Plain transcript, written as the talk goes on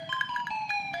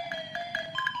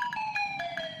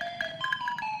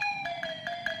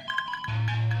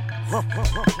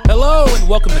Hello and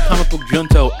welcome to Comic Book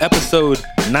Junto, episode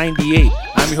 98.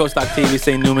 I'm your host, Octavius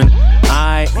A. Newman.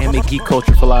 I am a geek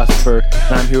culture philosopher,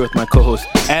 and I'm here with my co-host,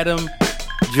 Adam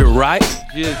Jiraiya?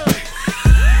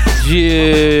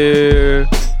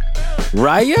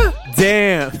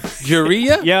 Damn.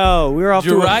 Jiraiya? Yo, we're off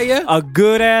Jiraiya? to a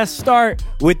good ass start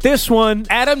with this one.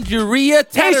 Adam Jiraiya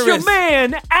It's your Teteris.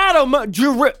 man, Adam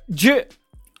Teteris.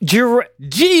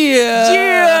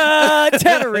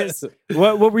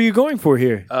 What were you going for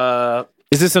here?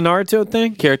 Is this a Naruto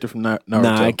thing? Character from Naruto.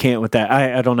 Nah, I can't with that.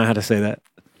 I don't know how to say that.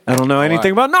 I don't know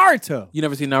anything about Naruto. You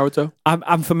never seen Naruto?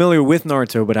 I'm familiar with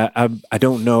Naruto, but I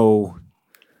don't know.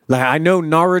 Like, I know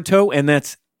Naruto, and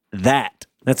that's that.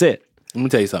 That's it. Let me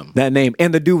tell you something. That name.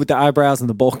 And the dude with the eyebrows and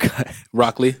the bowl cut.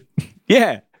 Rock Lee.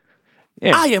 Yeah.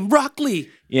 I am Rock Lee.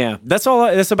 Yeah. That's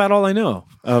about all I know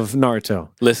of Naruto.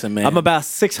 Listen, man. I'm about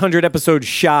 600 episodes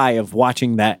shy of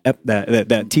watching that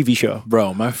TV show.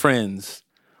 Bro, my friends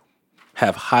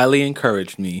have highly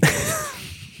encouraged me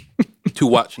to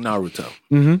watch Naruto.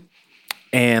 Mm-hmm.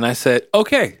 And I said,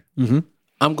 okay,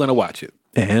 I'm going to watch it.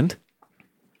 And?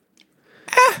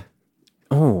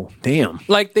 Oh, damn.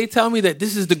 Like, they tell me that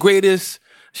this is the greatest.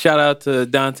 Shout out to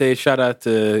Dante. Shout out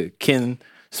to Ken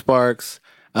Sparks.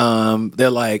 They're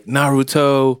like,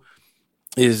 Naruto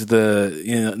is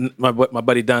my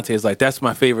buddy Dante is like, that's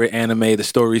my favorite anime. The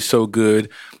story's so good.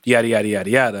 Yada, yada, yada,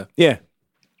 yada. Yeah.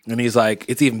 And he's like,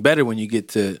 it's even better when you get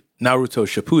to Naruto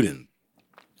Shippuden.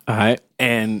 All right.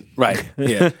 And, right,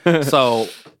 yeah. So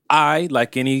I,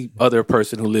 like any other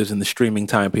person who lives in the streaming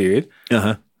time period,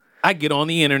 I get on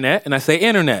the internet and I say,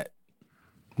 Internet,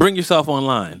 bring yourself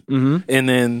online. Mm-hmm. And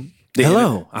then...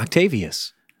 Hello,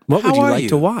 Octavius. What would you like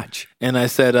to watch? And I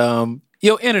said,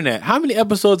 yo, Internet, how many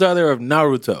episodes are there of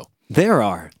Naruto? There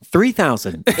are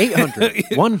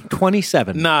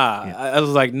 3,800. Nah. Yeah. I was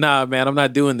like, nah, man, I'm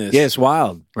not doing this. Yeah, it's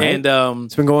wild, right? And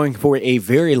it's been going for a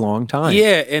very long time.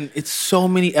 Yeah, and it's so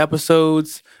many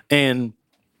episodes. And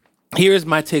here's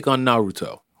my take on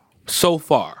Naruto so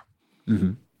far.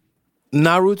 Mm-hmm.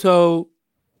 Naruto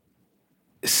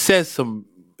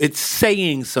it's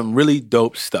saying some really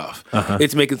dope stuff.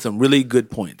 It's making some really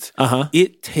good points.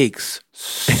 It takes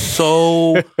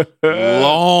so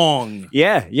long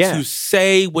to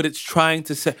say what it's trying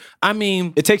to say. I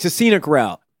mean, it takes a scenic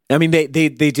route. I mean,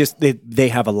 they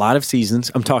have a lot of seasons.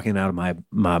 I'm talking out of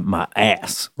my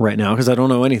ass right now because I don't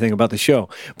know anything about the show.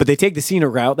 But they take the scenic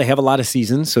route. They have a lot of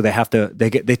seasons, so they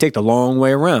take the long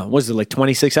way around. What is it, like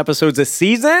 26 episodes a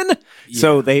season? Yeah.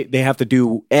 So they have to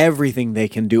do everything they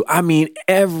can do. I mean,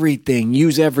 everything.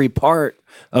 Use every part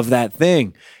of that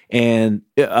thing. And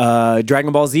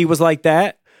Dragon Ball Z was like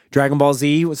that. Dragon Ball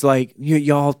Z was like,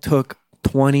 y'all took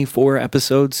 24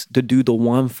 episodes to do the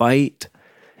one fight.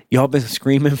 Y'all been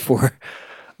screaming for,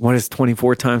 what is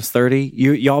 24 times 30?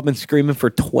 Y'all been screaming for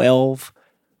 12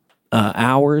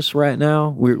 hours right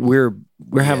now. We're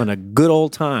having a good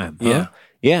old time. Huh?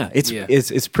 Yeah.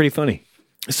 It's pretty funny.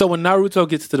 So when Naruto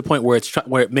gets to the point where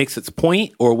where it makes its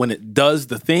point, or when it does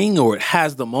the thing, or it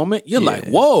has the moment, you're like,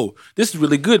 whoa, this is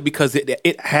really good because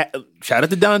shout out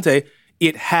to Dante,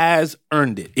 it has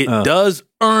earned it. It does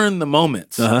earn the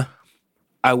moments. I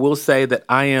will say that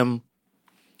I am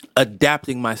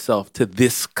adapting myself to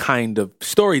this kind of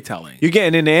storytelling. You're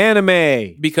getting into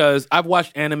anime. Because I've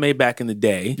watched anime back in the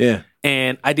day.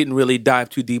 And I didn't really dive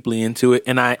too deeply into it.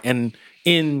 And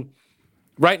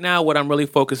right now what I'm really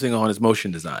focusing on is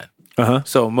motion design.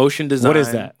 So motion design. What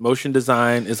is that? Motion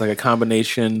design is like a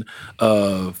combination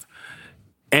of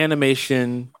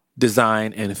animation,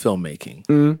 design, and filmmaking.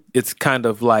 Mm-hmm. It's kind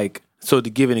of like, so to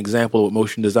give an example of what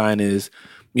motion design is,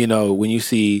 when you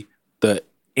see the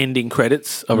ending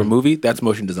credits of a movie, that's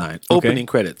motion design. Okay. Opening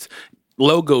credits,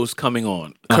 logos coming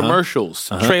on, commercials,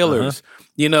 trailers,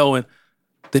 and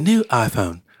the new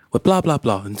iPhone with blah blah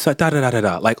blah and da da da da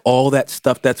da, like all that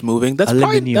stuff that's moving. That's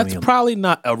probably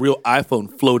not a real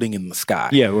iPhone floating in the sky.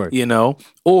 Yeah, word.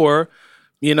 Or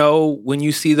when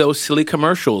you see those silly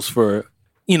commercials for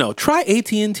try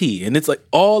AT&T, and it's like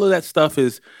all of that stuff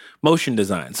is motion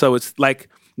design. So it's like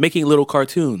making little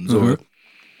cartoons or.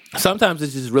 Sometimes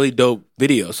it's just really dope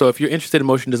video. So if you're interested in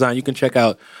motion design, you can check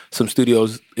out some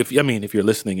studios. If you're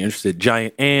listening, you're interested,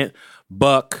 Giant Ant,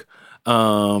 Buck,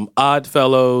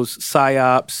 Oddfellows,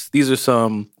 Psyops. These are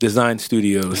some design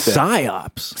studios.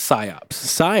 Psyops. Yeah.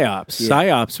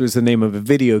 Psyops was the name of a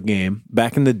video game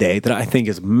back in the day that I think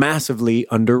is massively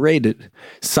underrated.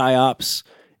 Psyops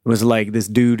It was like this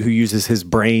dude who uses his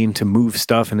brain to move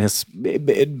stuff and has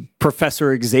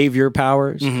Professor Xavier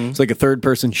powers. It's like a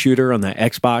third-person shooter on the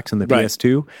Xbox and the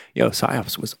PS2. Yo,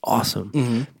 Psyops was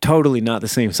awesome. Totally not the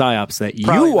same Psyops that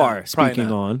you are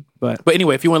speaking on. But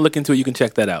anyway, if you want to look into it, you can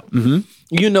check that out.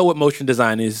 You know what motion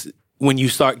design is when you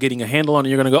start getting a handle on it.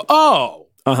 You're going to go, oh,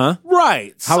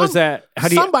 right. How is that?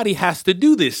 Somebody has to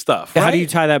do this stuff. Right? How do you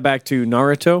tie that back to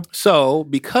Naruto? So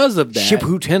because of that,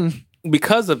 Shippuden.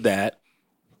 Because of that,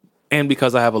 and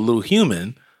because I have a little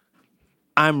human,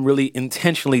 I'm really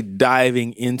intentionally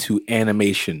diving into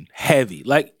animation heavy.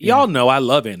 Like, y'all know I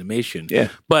love animation. Yeah.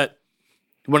 But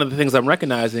one of the things I'm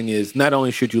recognizing is not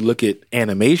only should you look at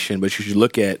animation, but you should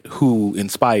look at who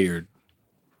inspired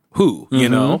who, you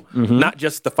know? Not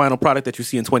just the final product that you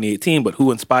see in 2018, but who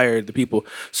inspired the people.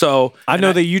 So I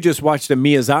know that you just watched a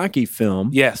Miyazaki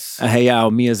film. Yes.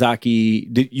 Hayao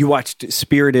Miyazaki. You watched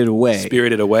Spirited Away.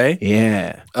 Spirited Away?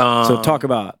 Yeah. So talk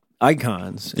about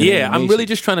icons. Yeah, I'm really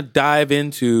just trying to dive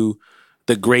into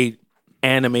the great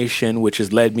animation, which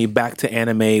has led me back to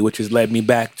anime, which has led me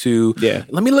back to,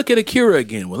 let me look at Akira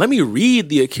again. Well, let me read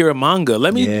the Akira manga.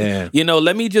 Let me,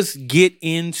 let me just get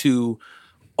into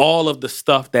all of the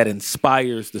stuff that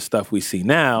inspires the stuff we see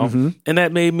now. And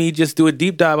that made me just do a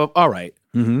deep dive of, all right,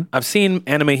 I've seen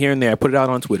anime here and there. I put it out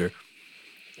on Twitter.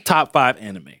 Top 5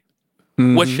 anime.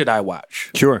 What should I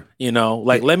watch? Sure. You know,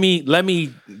 like let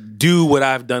me do what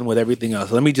I've done with everything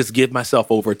else. Let me just give myself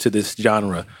over to this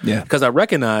genre. Yeah. Because I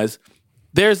recognize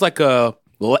there's like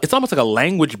it's almost like a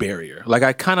language barrier. Like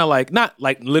I kind of like, not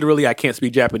like literally I can't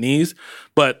speak Japanese,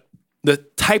 but the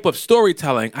type of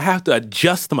storytelling, I have to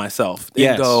adjust myself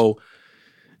and go,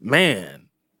 man,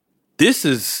 this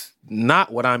is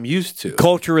not what I'm used to.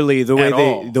 Culturally,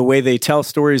 the way they tell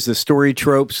stories, the story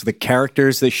tropes, the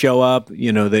characters that show up,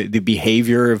 you know, the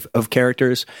behavior of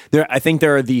characters. I think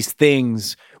there are these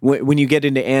things when you get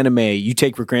into anime, you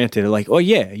take for granted. Like, oh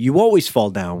yeah, you always fall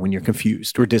down when you're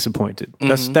confused or disappointed.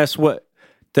 That's what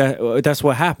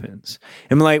happens.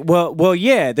 I'm like, well,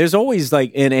 yeah. There's always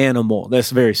like an animal that's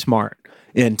very smart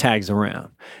and tags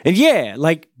around, and yeah,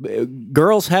 like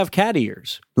girls have cat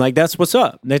ears. Like that's what's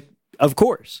up. Of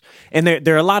course. And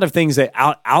there are a lot of things that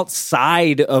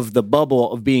outside of the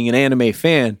bubble of being an anime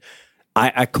fan,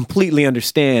 I completely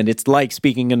understand. It's like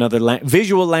speaking another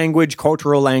visual language,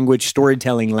 cultural language,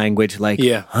 storytelling language. Like,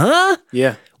 huh?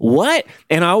 Yeah. What?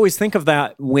 And I always think of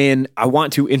that when I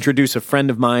want to introduce a friend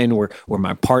of mine or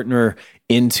my partner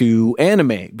into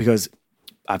anime, because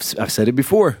I've said it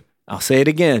before. I'll say it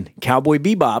again. Cowboy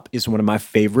Bebop is one of my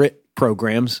favorite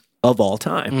programs of all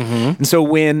time. And so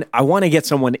when I want to get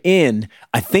someone in,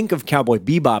 I think of Cowboy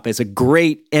Bebop as a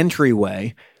great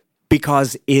entryway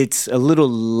because it's a little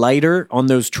lighter on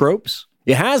those tropes.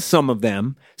 It has some of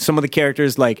them. Some of the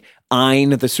characters like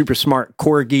Ein, the super smart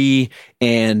corgi,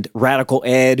 and Radical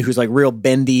Ed, who's like real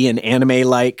bendy and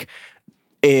anime-like.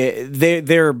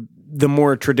 They're the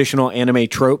more traditional anime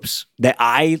tropes that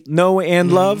I know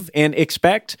and love and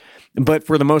expect. But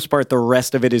for the most part, the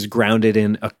rest of it is grounded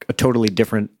in a totally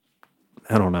different,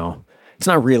 I don't know. It's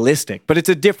not realistic, but it's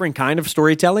a different kind of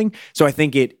storytelling. So I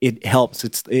think it helps.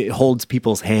 It holds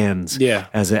people's hands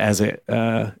as it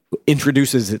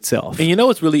introduces itself. And you know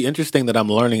what's really interesting that I'm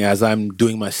learning as I'm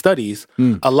doing my studies?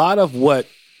 A lot of what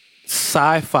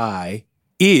sci-fi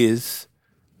was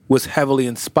heavily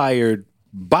inspired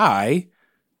by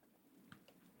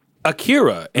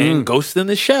Akira and Ghost in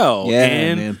the Shell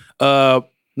and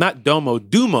not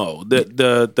Dumo,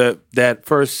 that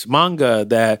first manga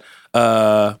that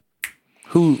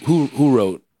who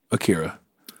wrote Akira?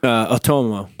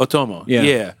 Otomo.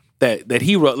 Yeah. That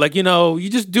he wrote. Like, you know, you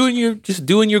just doing your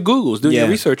Googles, doing your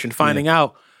research and finding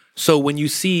out. So when you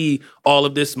see all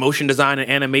of this motion design and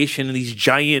animation and these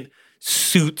giant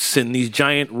suits and these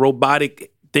giant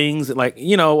robotic things, like,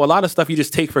 you know, a lot of stuff you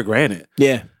just take for granted.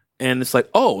 Yeah. And it's like,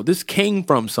 oh, this came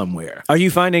from somewhere. Are you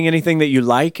finding anything that you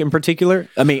like in particular?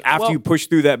 I mean, after you push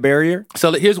through that barrier?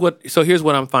 So here's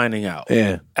what I'm finding out.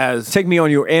 Yeah. Take me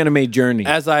on your anime journey.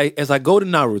 As I go to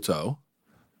Naruto,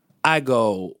 I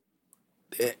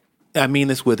mean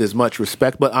this with as much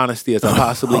respect but honesty as I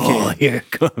possibly can. Here it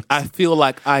comes. I feel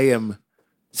like I am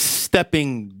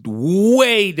stepping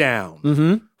way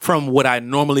down from what I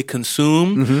normally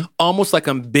consume, almost like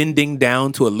I'm bending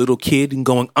down to a little kid and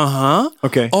going,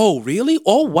 okay. Oh, really?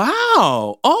 Oh,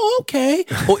 wow. Oh, okay.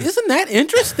 Well, isn't that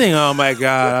interesting? Oh, my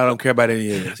God. I don't care about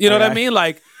any of this. You know what I mean?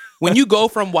 Like, when you go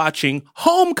from watching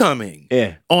Homecoming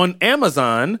on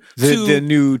Amazon to the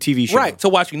new TV show, right, to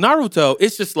watching Naruto,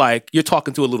 it's just like you're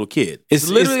talking to a little kid. It's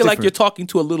literally like you're talking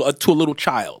to a little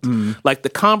child. Like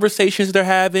the conversations they're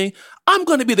having, I'm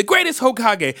going to be the greatest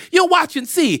Hokage. You'll watch and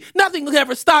see. Nothing will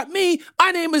ever stop me.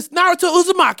 My name is Naruto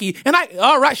Uzumaki. And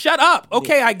all right, shut up.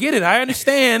 Okay, I get it. I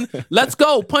understand. Let's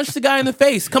go. Punch the guy in the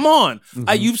face. Come on.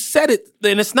 You've said it.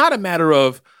 And it's not a matter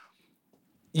of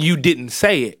you didn't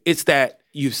say it. It's that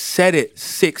you said it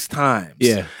 6 times.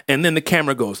 Yeah. And then the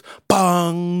camera goes,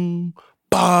 bang,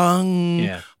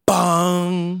 bang,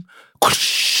 bang,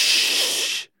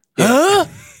 whoosh. Huh?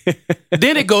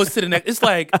 Then it goes to the next. It's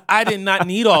like, I did not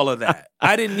need all of that.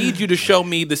 I didn't need you to show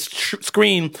me the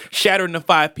screen shattered into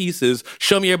 5 pieces,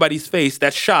 show me everybody's face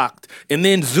that's shocked, and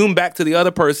then zoom back to the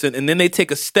other person, and then they take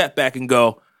a step back and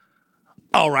go,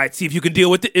 all right, see if you can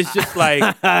deal with it. It's just like,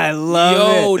 I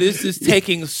love it. This is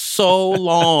taking so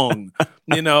long,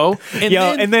 you know?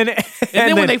 And then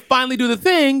when they finally do the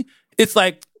thing, it's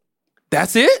like,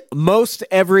 that's it? Most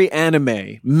every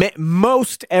anime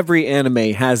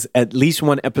has at least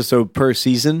 1 episode per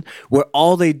season where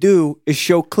all they do is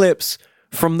show clips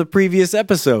from the previous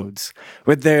episodes,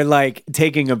 where they're like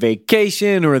taking a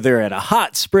vacation or they're at a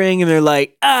hot spring and they're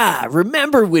like,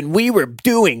 remember when we were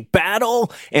doing battle?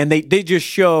 And they just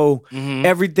show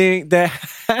everything that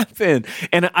happened.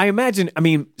 And I imagine,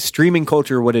 streaming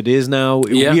culture, what it is now,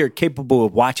 we are capable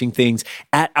of watching things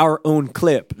at our own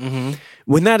clip.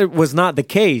 When that was not the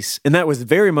case, and that was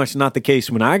very much not the case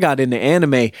when I got into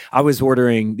anime, I was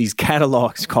ordering these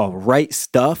catalogs called Right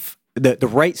Stuff. The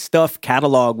Right Stuff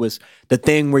catalog was the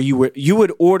thing where you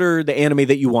would order the anime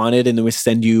that you wanted and they would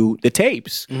send you the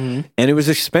tapes. And it was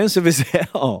expensive as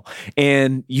hell.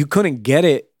 And you couldn't get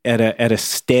it at a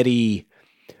steady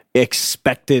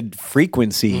expected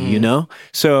frequency, you know?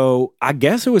 So I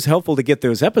guess it was helpful to get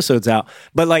those episodes out.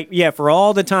 But for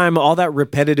all the time, all that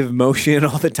repetitive motion,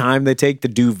 all the time they take to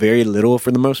do very little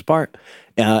for the most part.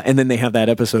 And then they have that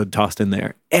episode tossed in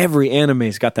there. Every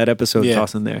anime's got that episode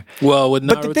tossed in there. Well, with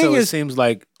Naruto, it seems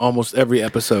like almost every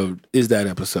episode is that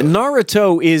episode.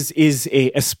 Naruto is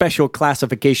a special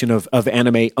classification of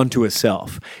anime unto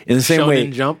itself. In the same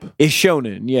way, Jump is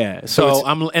shonen, yeah. So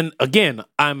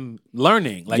I'm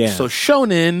learning. So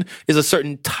shonen is a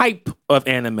certain type of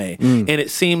anime, and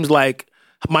it seems like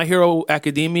My Hero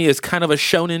Academia is kind of a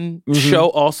shonen show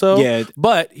also. Yeah.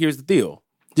 But here's the deal.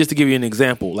 Just to give you an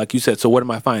example, like you said, so what am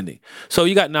I finding? So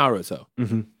you got Naruto.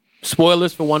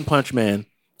 Spoilers for One Punch Man.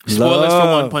 Spoilers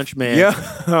for One Punch Man.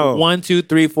 Yo. 1, 2,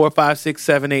 3, 4, 5, 6,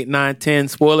 7, 8, 9, 10.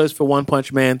 Spoilers for One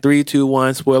Punch Man. 3, 2,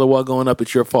 1. Spoiler wall going up.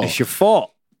 It's your fault. It's your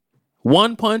fault.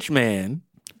 One Punch Man.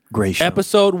 Great show.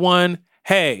 Episode 1.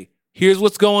 Hey, here's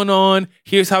what's going on.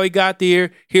 Here's how he got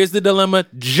there. Here's the dilemma.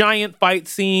 Giant fight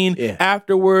scene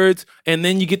afterwards. And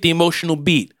then you get the emotional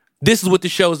beat. This is what the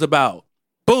show's about.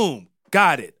 Boom.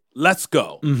 Got it. Let's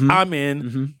go. I'm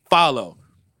in. Follow.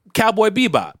 Cowboy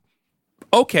Bebop.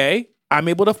 Okay. I'm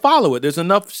able to follow it. There's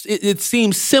enough. It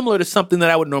seems similar to something that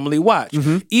I would normally watch.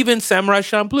 Even Samurai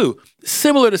Champloo.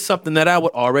 Similar to something that I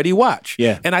would already watch.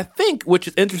 Yeah. And I think, which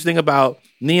is interesting about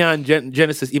Neon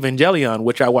Genesis Evangelion,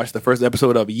 which I watched the first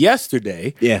episode of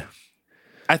yesterday. Yeah.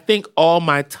 I think all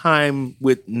my time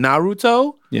with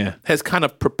Naruto has kind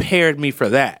of prepared me for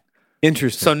that.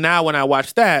 Interesting. So now when I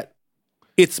watch that,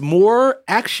 it's more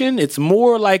action. It's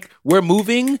more like we're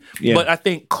moving. Yeah. But I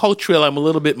think culturally, I'm a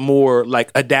little bit more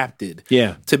like adapted.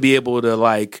 Yeah. To be able to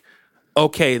like,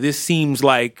 okay, this seems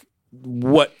like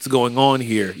what's going on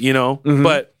here, you know?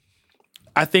 But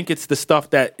I think it's the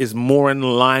stuff that is more in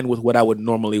line with what I would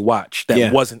normally watch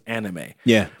that wasn't anime.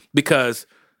 Yeah. Because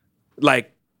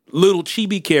like little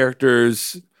chibi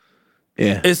characters,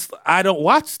 I don't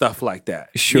watch stuff like that.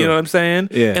 Sure. You know what I'm saying?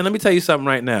 Yeah. And let me tell you something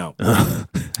right now.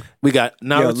 We got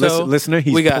Naruto. Yo, listener,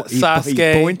 we got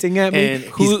Sasuke. He's pointing at me. And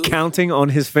he's counting on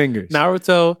his fingers.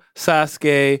 Naruto,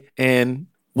 Sasuke, and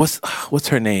what's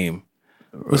her name?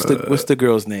 What's the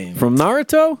girl's name from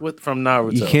Naruto? From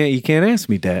Naruto. You can't ask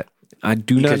me that. I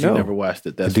do not know. Because you never watched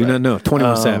it. That's I do not know.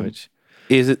 21 Savage.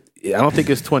 Is it? I don't think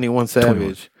it's 21 Savage.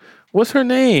 21. What's her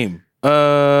name?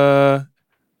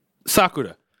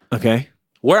 Sakura. Okay.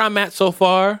 Where I'm at so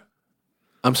far,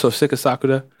 I'm so sick of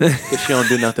Sakura because she don't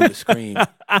do nothing but scream.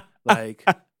 Like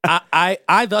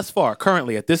I thus far,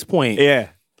 currently at this point,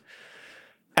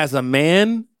 as a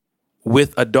man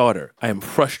with a daughter, I am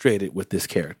frustrated with this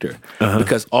character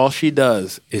because all she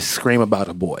does is scream about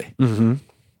a boy.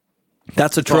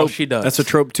 That's a trope. All she does. That's a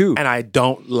trope too, and I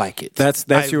don't like it.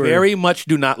 That's your very much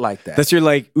do not like that. That's your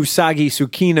like Usagi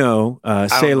Tsukino,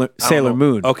 Sailor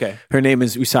Moon. Okay, her name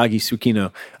is Usagi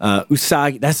Tsukino.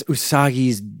 That's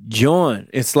Usagi's John.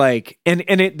 It's like,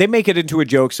 they make it into a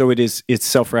joke, so it's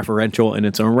self-referential in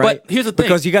its own right. But here's the thing,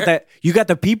 because you got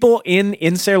the people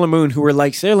in Sailor Moon who are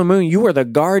like, Sailor Moon, you are the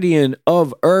guardian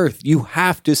of Earth. You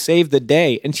have to save the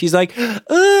day. And she's like,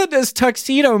 does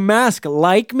Tuxedo Mask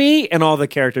like me? And all the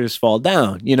characters fall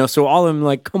down. So all of them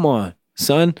like, come on,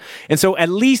 son. And so at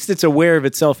least it's aware of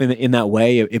itself in that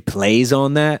way. It plays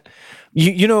on that.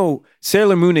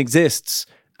 Sailor Moon exists.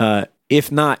 If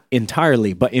not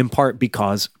entirely, but in part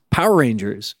because Power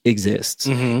Rangers exists.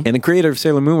 And the creator of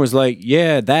Sailor Moon was like,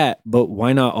 yeah, that, but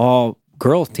why not all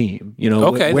girl team?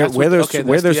 Okay, where there's the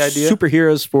idea.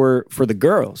 superheroes for the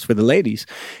girls, for the ladies.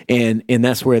 And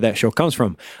that's where that show comes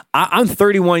from. I'm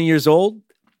 31 years old.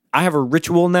 I have a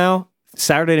ritual now.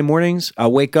 Saturday mornings, I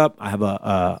wake up, I have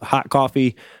a hot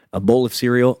coffee, a bowl of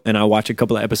cereal, and I watch a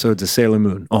couple of episodes of Sailor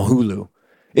Moon on Hulu.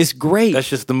 It's great. That's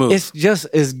just the move. It's just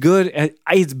as good.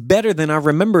 It's better than I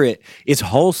remember it. It's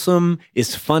wholesome.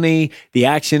 It's funny. The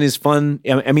action is fun.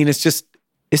 I mean, it's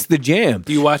the jam.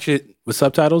 Do you watch it with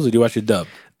subtitles or do you watch it dubbed?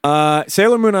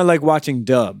 Sailor Moon, I like watching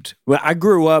dubbed. Well, I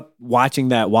grew up watching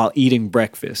that while eating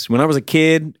breakfast. When I was a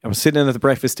kid, I was sitting at the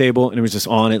breakfast table and it was just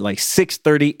on at like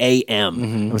 6:30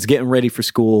 a.m. I was getting ready for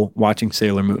school watching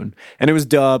Sailor Moon. And it was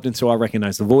dubbed, and so I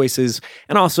recognized the voices.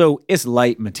 And also, it's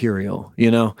light material,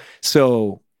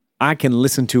 So I can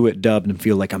listen to it dubbed and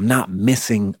feel like I'm not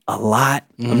missing a lot.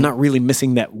 I'm not really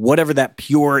missing that, whatever that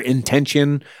pure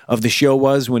intention of the show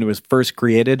was when it was first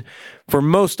created. For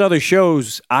most other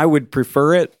shows, I would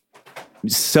prefer it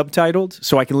subtitled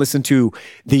so I can listen to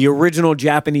the original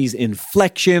Japanese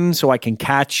inflection so I can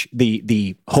catch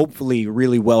the hopefully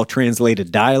really well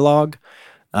translated dialogue.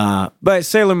 But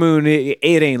Sailor Moon, it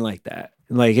ain't like that.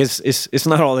 Like it's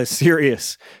not all that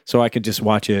serious, so I could just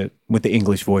watch it with the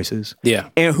English voices. Yeah.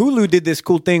 And Hulu did this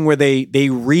cool thing where they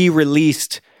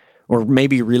re-released, or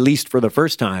maybe released for the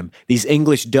first time, these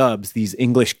English dubs, these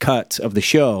English cuts of the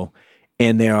show,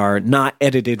 and they are not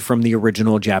edited from the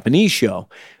original Japanese show.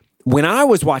 When I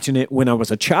was watching it when I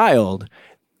was a child,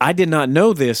 I did not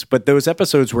know this, but those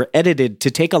episodes were edited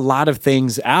to take a lot of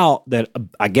things out that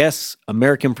I guess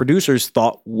American producers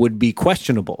thought would be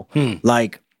questionable,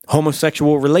 like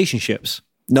homosexual relationships.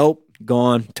 Nope,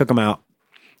 gone, took them out.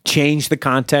 Changed the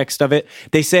context of it.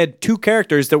 They said two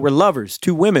characters that were lovers,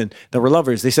 two women that were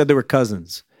lovers, they said they were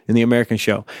cousins in the American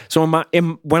show. So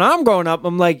when I'm growing up,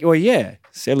 I'm like, well, yeah,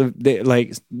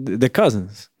 they're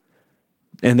cousins.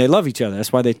 And they love each other.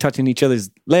 That's why they're touching each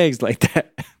other's legs like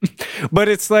that. But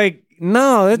it's like,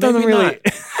 no, that doesn't really...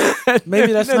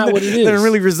 Maybe that's not what it is. Doesn't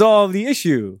really resolve the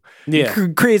issue. Yeah.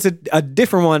 It creates a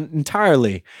different one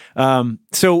entirely.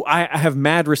 So I have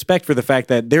mad respect for the fact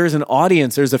that there is an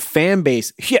audience, there's a fan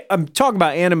base. Yeah, I'm talking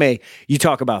about anime, you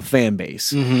talk about fan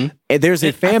base. And there's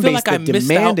a fan base that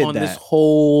demanded on that.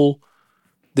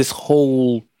 This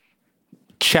whole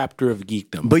chapter of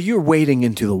geekdom. But you're wading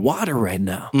into the water right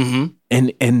now.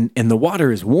 And the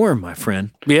water is warm, my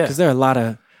friend. Yeah. Because there are a lot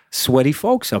of sweaty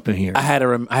folks up in here. I had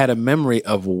a memory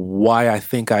of why I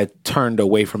think I turned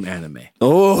away from anime.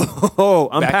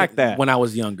 Unpack that. When I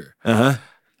was younger. And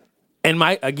in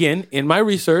my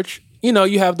research,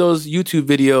 you have those YouTube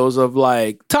videos of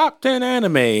like top 10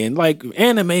 anime and like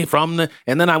anime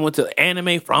and then I went to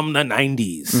anime from the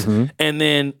 90s. And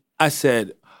then I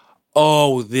said,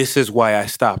 oh, this is why I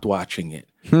stopped watching it.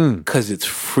 Because it's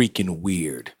freaking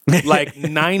weird. Like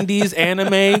 90s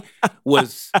anime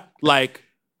was like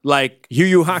Yu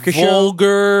Yu Hakusho,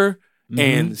 vulgar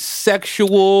and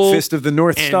sexual, Fist of the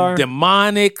North and Star,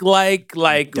 demonic, like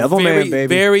Devilman, baby.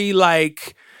 Very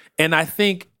like. And I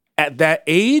think at that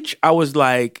age, I was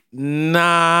like,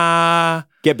 nah,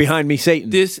 get behind me,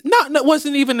 Satan. It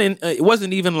wasn't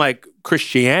even like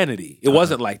Christianity. It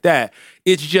wasn't like that.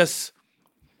 It's just,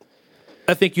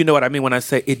 I think you know what I mean when I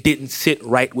say it didn't sit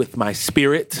right with my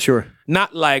spirit. Sure.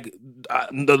 Not like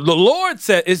the Lord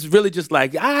said, it's really just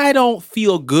like, I don't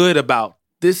feel good about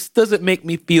this. Doesn't make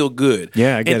me feel good.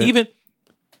 Yeah, I get it. And even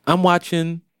I'm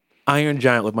watching Iron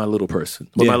Giant with my little person,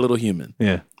 with my little human.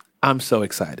 Yeah. I'm so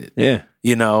excited. Yeah.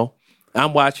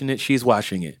 I'm watching it. She's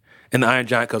watching it. And the Iron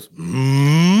Giant goes,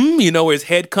 where his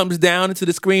head comes down into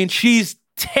the screen. She's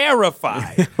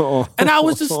terrified. And I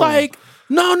was just like,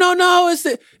 no.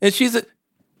 And she's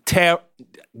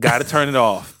got to turn it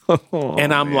off.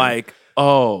 And I'm like,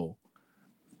 oh,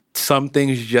 some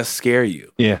things just scare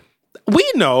you. Yeah. We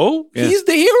know he's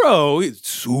the hero. He's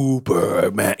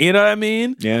Superman. You know what I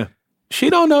mean? Yeah. She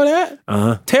don't know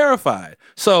that. Terrified.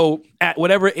 So at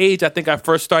whatever age I think I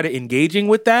first started engaging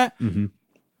with that,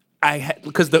 I had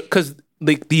because it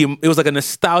was like a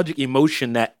nostalgic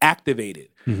emotion that activated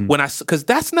when because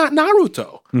that's not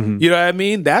Naruto. You know what I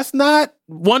mean? That's not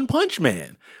One Punch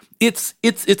Man. it's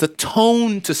a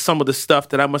tone to some of the stuff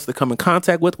that I must have come in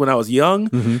contact with when I was young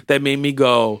that made me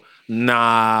go,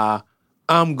 nah,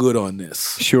 I'm good on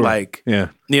this. Sure. Like, Yeah.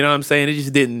 you know what I'm saying? It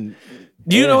just didn't.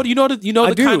 You know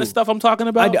the kind of stuff I'm talking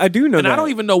about? I do know and that. I don't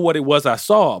even know what it was I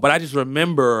saw, but I just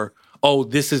remember, oh,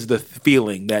 this is the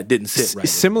feeling that didn't sit right.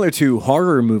 Similar to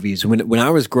horror movies, when I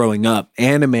was growing up,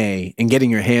 anime and getting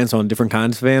your hands on different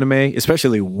kinds of anime,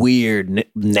 especially weird,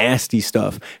 nasty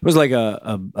stuff, it was like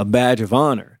a badge of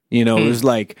honor. You know, it was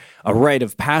like a rite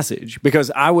of passage because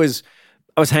I was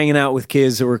hanging out with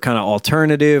kids that were kind of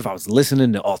alternative. I was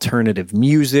listening to alternative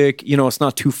music. You know, it's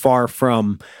not too far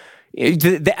from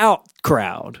the out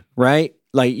crowd, right?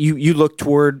 Like you look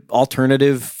toward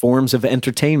alternative forms of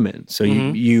entertainment. So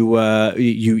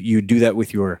you do that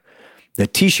with the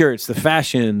t-shirts, the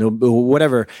fashion, the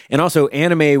whatever. And also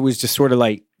anime was just sort of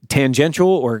like tangential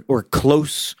or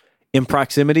close in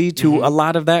proximity to a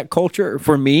lot of that culture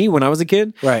for me when I was a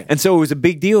kid. Right. And so it was a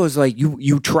big deal. It was like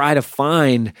you try to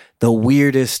find the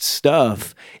weirdest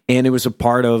stuff, and it was a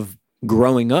part of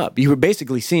growing up. You were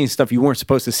basically seeing stuff you weren't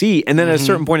supposed to see. And then at a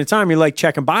certain point in time, you're like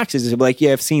checking boxes. You're like,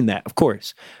 yeah, I've seen that. Of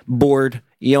course. Bored,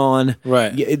 yawn.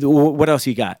 Right. What else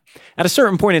you got? At a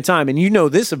certain point in time, and you know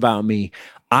this about me,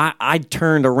 I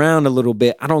turned around a little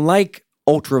bit. I don't like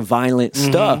ultra violent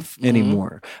stuff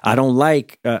anymore. I don't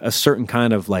like a certain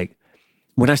kind of like,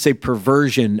 when I say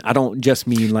perversion, I don't just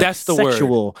mean like That's the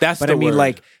sexual. word. That's but the I mean word.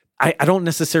 like, I don't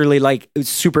necessarily like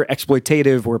super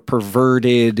exploitative or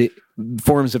perverted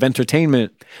forms of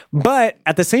entertainment. But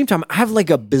at the same time, I have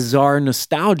like a bizarre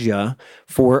nostalgia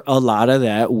for a lot of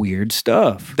that weird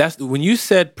stuff. That's when you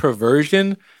said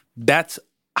perversion, that's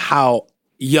how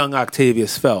young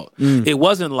Octavius felt. It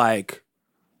wasn't like,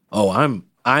 oh, I'm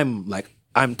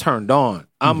turned on.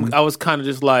 I was kind of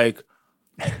just like,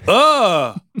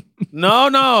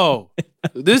 no.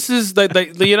 This is like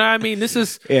you know what I mean?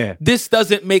 This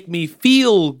doesn't make me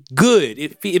feel good.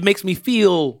 It makes me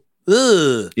feel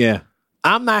Yeah.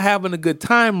 I'm not having a good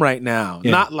time right now. Yeah.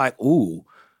 Not like, ooh,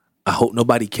 I hope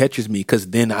nobody catches me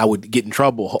because then I would get in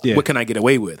trouble. Yeah. What can I get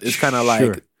away with? It's kind of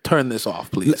like, turn this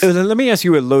off, please. Let me ask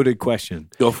you a loaded question.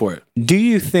 Go for it. Do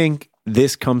you think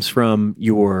this comes from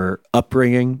your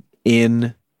upbringing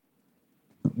in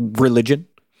religion?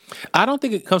 I don't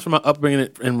think it comes from my upbringing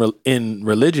in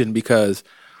religion because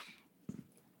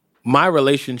my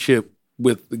relationship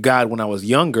with God when I was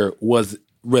younger was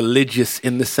religious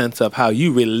in the sense of how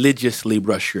you religiously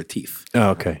brush your teeth.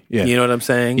 Oh, okay. Yeah. You know what I'm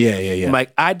saying? Yeah.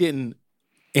 Like I didn't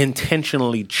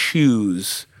intentionally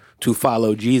choose to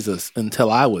follow Jesus until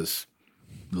I was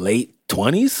late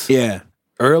 20s. Yeah.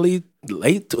 Early,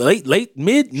 late,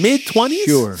 mid 20s.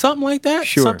 Sure. Something like that.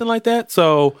 Sure. Something like that.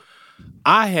 So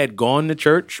I had gone to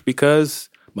church because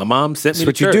my mom sent me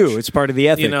to church. That's what you do. It's part of the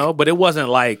ethic. You know, but it wasn't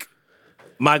like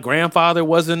my grandfather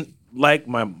wasn't like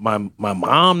my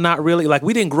mom, not really. Like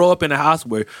we didn't grow up in a house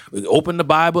where we open the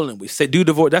Bible and we say do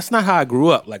divorce. That's not how I grew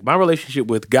up. Like my relationship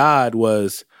with God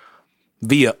was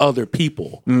via other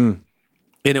people. And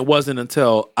it wasn't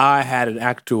until I had an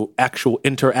actual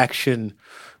interaction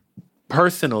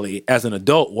personally as an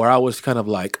adult where I was kind of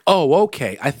like, oh,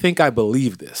 okay, I think I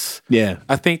believe this. Yeah.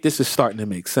 I think this is starting to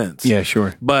make sense. Yeah,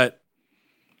 sure. But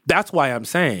that's why I'm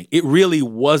saying it really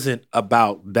wasn't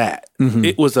about that.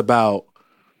 It was about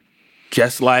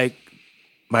just like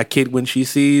my kid when she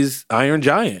sees Iron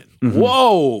Giant.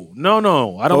 Whoa,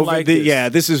 no, I don't like this. Yeah,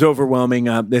 this is overwhelming.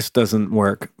 This doesn't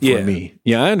work for me.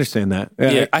 Yeah, I understand that.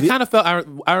 Yeah, I kind of felt,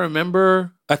 I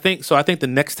remember, I think the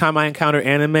next time I encounter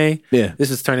anime, this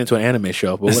has turned into an anime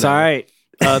show. But it's all right.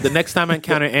 The next time I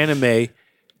encounter anime,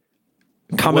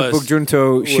 Comic book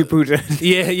Junto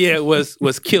Shippuden.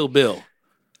 was Kill Bill.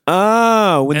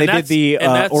 Oh, when And they did the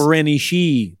Oren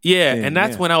Ishii. Yeah, and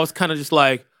that's when I was kind of just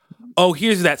like, oh,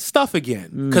 here's that stuff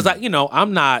again. Because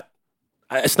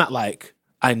it's not like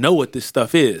I know what this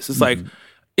stuff is. It's like,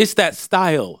 it's that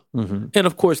style. And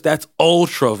of course, that's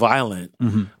ultra violent.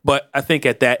 But I think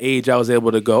at that age, I was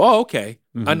able to go, oh, okay,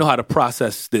 I know how to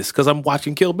process this because I'm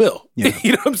watching Kill Bill. Yeah.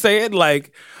 You know what I'm saying?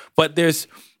 Like, but there was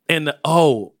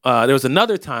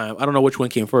another time, I don't know which one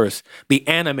came first, the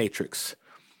Animatrix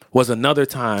was another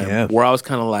time where I was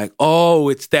kind of like, oh,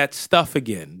 it's that stuff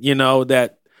again. You know,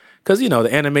 that, because, the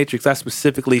Animatrix, I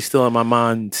specifically still in my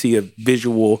mind see a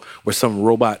visual where some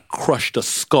robot crushed a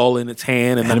skull in its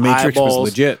hand and then Animatrix eyeballs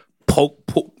was legit.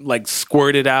 like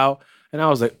squirted out. And I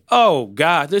was like, oh,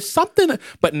 God, there's something.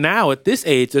 But now at this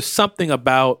age, there's something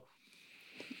about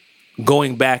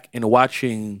going back and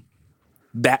watching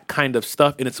that kind of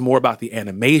stuff, and it's more about the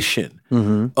animation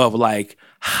of like,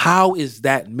 how is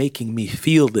that making me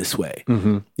feel this way?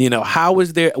 You know,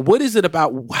 what is it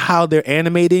about how they're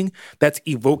animating that's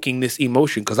evoking this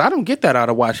emotion? Because I don't get that out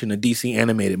of watching a DC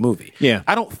animated movie. Yeah.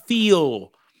 I don't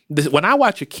feel this when I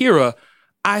watch Akira.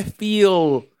 I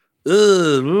feel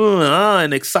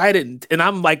and excited, and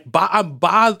I'm like,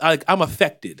 I'm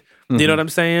affected. You know what I'm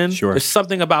saying? Sure. There's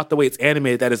something about the way it's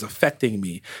animated that is affecting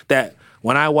me. That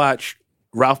when I watch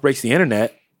Ralph Breaks the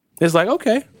Internet, it's like,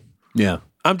 okay, Yeah.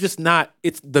 I'm just not.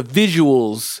 It's the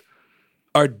visuals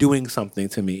are doing something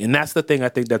to me, and that's the thing I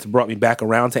think that's brought me back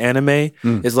around to anime.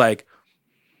 Is like,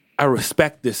 I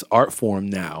respect this art form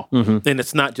now, and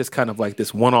it's not just kind of like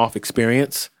this one-off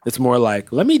experience. It's more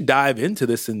like, let me dive into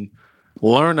this and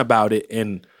learn about it,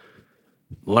 and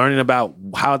learning about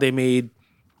how they made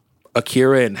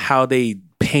Akira and how they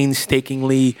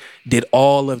painstakingly did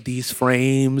all of these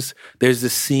frames. There's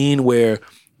this scene where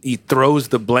he throws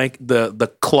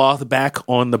the cloth back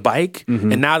on the bike,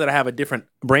 and now that I have a different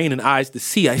brain and eyes to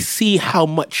see, I see how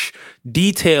much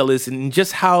detail is and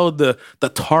just how the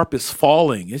tarp is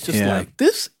falling. It's just like,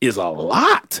 this is a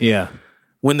lot. Yeah.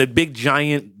 When the big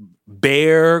giant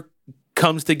bear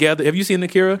comes together. Have you seen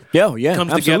Akira? Yeah, yeah,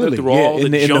 comes absolutely. together through all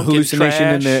in the the junk hallucination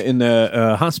and trash. in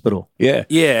the hospital. Yeah,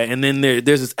 Yeah, and then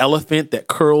there's this elephant that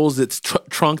curls its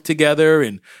trunk together,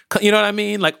 and you know what I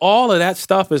mean? Like, all of that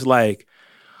stuff is like,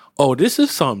 oh, this is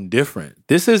something different.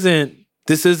 This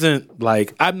isn't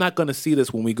like, I'm not going to see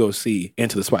this when we go see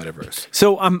Into the Spider-Verse.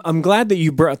 So I'm glad that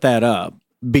you brought that up,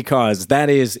 because that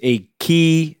is a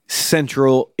key,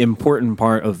 central, important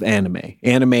part of anime.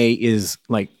 Anime is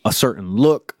like a certain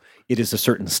look. It is a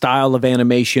certain style of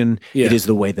animation. Yeah. It is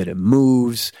the way that it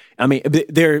moves. I mean,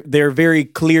 they're very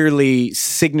clearly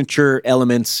signature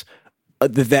elements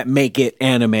that make it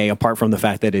anime, apart from the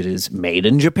fact that it is made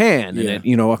in Japan, and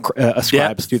it,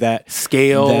 ascribes to that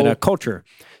scale, that culture.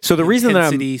 So the reason that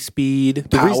intensity, speed,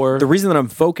 power. the reason that I'm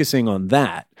focusing on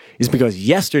that is because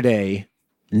yesterday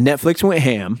Netflix went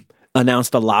ham,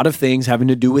 announced a lot of things having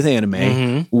to do with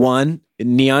anime. One,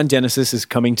 Neon Genesis is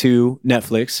coming to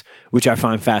Netflix, which I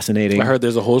find fascinating. I heard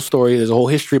there's a whole story, there's a whole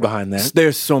history behind that.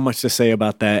 There's so much to say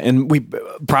about that, and we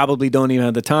probably don't even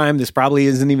have the time. This probably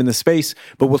isn't even the space,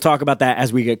 but we'll talk about that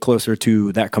as we get closer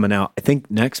to that coming out. I think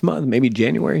next month, maybe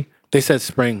January. They said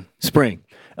spring.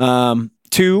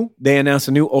 Two, they announced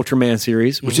a new Ultraman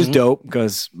series, which is dope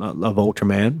because I love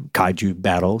Ultraman, kaiju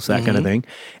battles, that kind of thing.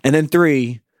 And then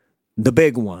three, the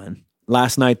big one.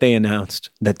 Last night they announced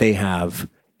that they have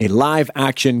a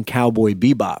live-action Cowboy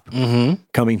Bebop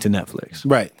coming to Netflix.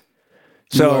 Right.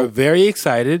 So you are very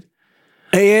excited.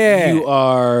 Yeah. You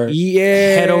are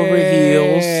head over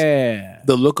heels.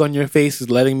 The look on your face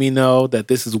is letting me know that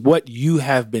this is what you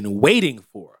have been waiting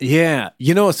for. Yeah.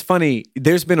 You know, it's funny.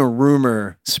 There's been a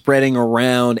rumor spreading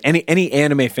around any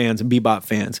anime fans and Bebop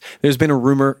fans. There's been a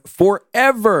rumor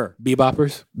forever.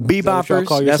 Beboppers?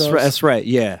 Beboppers. That's right.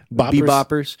 Yeah.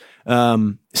 Boppers?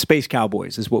 Beboppers. Space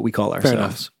Cowboys is what we call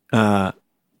ourselves.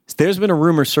 There's been a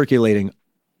rumor circulating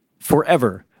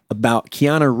forever about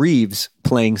Keanu Reeves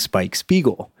playing Spike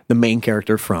Spiegel, the main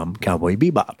character from Cowboy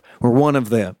Bebop, or one of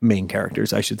the main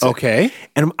characters, I should say. Okay.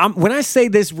 And when I say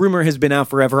this rumor has been out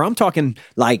forever, I'm talking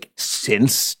like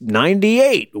since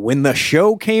 98 when the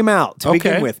show came out to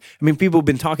begin with. I mean, people have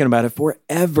been talking about it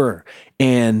forever.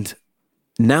 And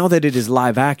now that it is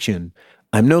live action,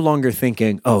 I'm no longer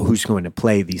thinking, oh, who's going to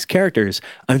play these characters?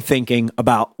 I'm thinking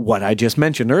about what I just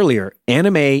mentioned earlier.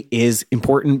 Anime is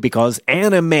important because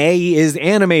anime is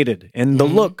animated, and the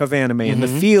look of anime and the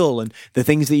feel and the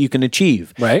things that you can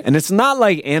achieve. Right. And it's not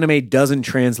like anime doesn't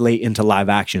translate into live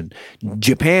action.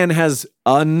 Japan has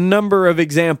a number of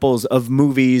examples of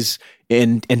movies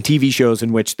and TV shows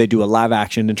in which they do a live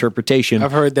action interpretation.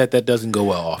 I've heard that doesn't go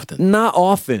well often. Not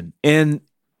often. And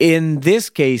in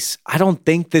this case, I don't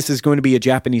think this is going to be a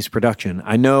Japanese production.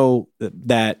 I know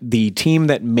that the team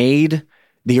that made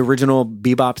the original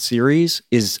Bebop series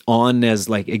is on as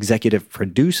like executive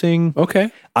producing.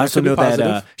 Okay. I also know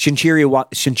that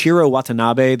Shinichiro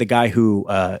Watanabe, the guy who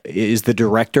is the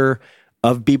director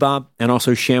of Bebop, and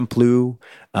also Shampoo.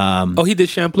 He did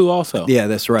Shampoo also. Yeah,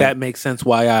 that's right. That makes sense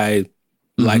why I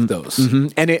like those.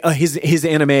 And his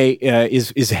anime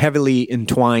is heavily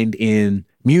entwined in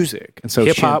music, and so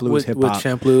hip hop with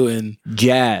Shampoo and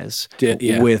jazz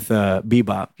with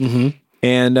Bebop.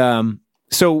 And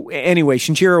so anyway,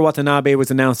 Shinichiro Watanabe was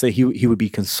announced that he would be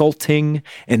consulting,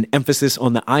 an emphasis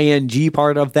on the ing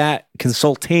part of that,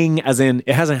 consulting as in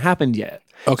it hasn't happened yet.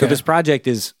 Okay. So this project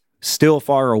is still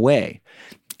far away.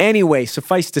 Anyway,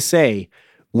 suffice to say,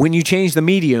 when you change the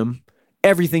medium,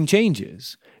 everything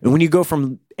changes. And when you go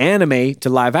from anime to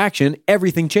live action,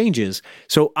 everything changes.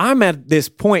 So I'm at this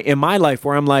point in my life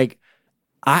where I'm like,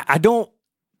 I don't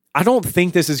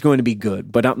think this is going to be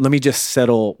good, but let me just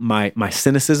settle my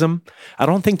cynicism. I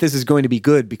don't think this is going to be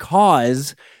good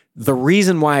because the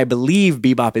reason why I believe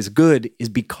Bebop is good is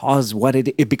because of what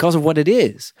it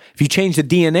is. If you change the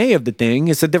DNA of the thing,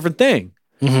 it's a different thing.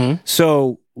 Mm-hmm.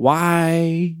 So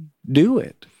why do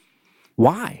it?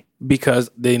 Why? Because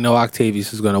they know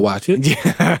Octavius is going to watch it.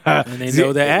 Yeah. And they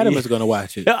know that Adam is going to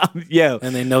watch it. Yeah.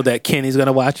 And they know that Kenny's going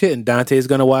to watch it and Dante is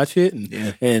going to watch it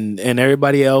and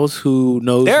everybody else who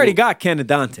knows. They already got Ken and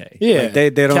Dante. Yeah. Like they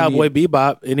don't Cowboy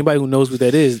Bebop, anybody who knows what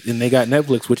that is, and they got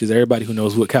Netflix, which is everybody who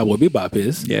knows what Cowboy Bebop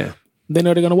is. Yeah. They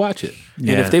know they're going to watch it.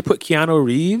 Yeah. And if they put Keanu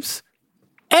Reeves,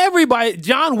 everybody,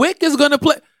 John Wick is going to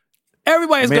play.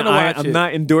 Everybody's going to watch it. I'm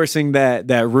not endorsing that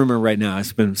rumor right now.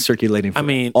 It's been circulating for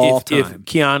all if time.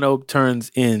 Keanu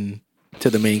turns in to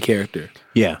the main character,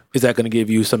 is that going to give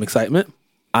you some excitement?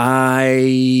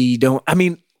 I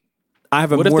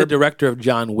have a What if more the director of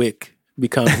John Wick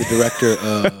becomes the director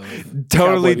of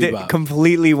totally Cowboy Bebop?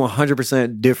 completely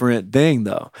 100% different thing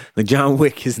though. Like John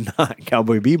Wick is not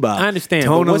Cowboy Bebop. I understand.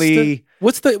 Tonally,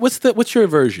 What's your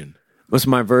version? what's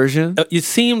my version? It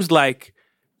seems like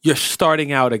you're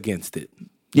starting out against it.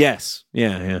 Yes.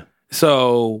 Yeah.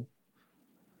 So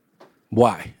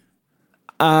why?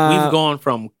 We've gone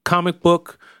from comic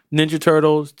book Ninja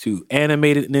Turtles to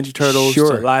animated Ninja Turtles to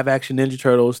live action Ninja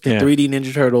Turtles to 3D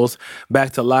Ninja Turtles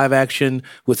back to live action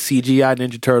with CGI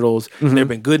Ninja Turtles. There have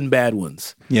been good and bad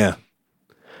ones. Yeah.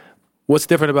 What's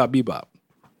different about Bebop?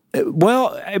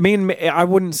 Well, I mean, I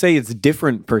wouldn't say it's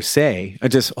different per se. I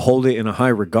just hold it in a high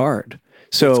regard.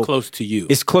 So It's close to you.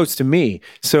 It's close to me.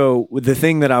 So the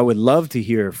thing that I would love to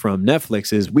hear from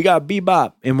Netflix is we got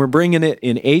Bebop and we're bringing it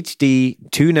in HD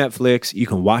to Netflix. You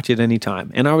can watch it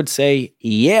anytime. And I would say,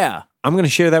 yeah, I'm going to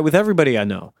share that with everybody I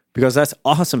know because that's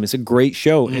awesome. It's a great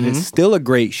show and it's still a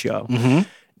great show.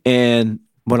 And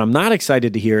what I'm not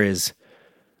excited to hear is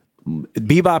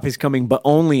Bebop is coming, but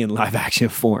only in live action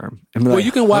form. Well,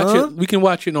 you can watch it. We can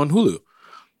watch it on Hulu.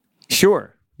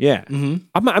 Sure. Yeah.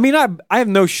 I have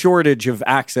no shortage of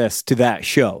access to that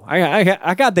show.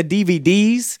 I got the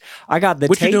DVDs. I got the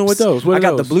What tapes. you doing with those? What I are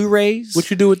got those? the Blu-rays.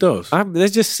 What you do with those? They're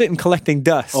just sitting collecting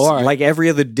dust, all right. like every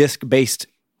other disc-based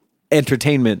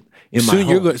entertainment in my home.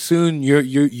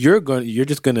 You're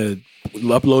just gonna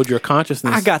upload your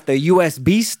consciousness. I got the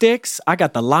USB sticks. I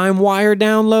got the LimeWire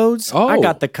downloads. Oh. I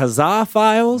got the Kazaa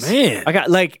files. Man. I got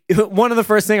like one of the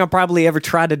first thing I probably ever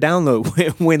tried to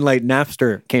download when like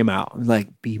Napster came out. Like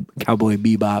Cowboy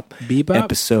Bebop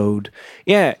episode.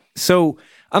 Yeah. So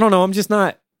I don't know.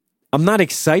 I'm not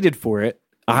excited for it.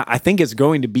 I think it's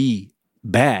going to be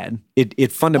bad.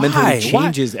 It fundamentally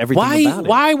changes everything about it.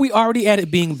 Why are we already at it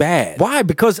being bad? Why?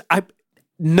 Because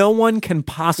no one can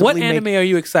possibly What anime are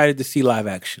you excited to see live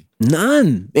action?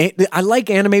 None. I like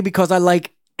anime because I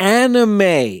like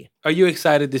anime. Are you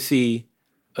excited to see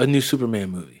a new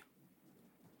Superman movie?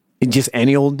 Just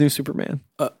any old new Superman?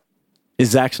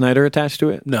 Is Zack Snyder attached to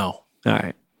it? No. All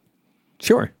right.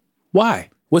 Sure.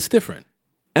 Why? What's different?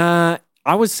 I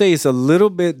would say it's a little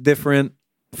bit different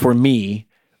for me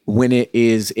when it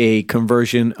is a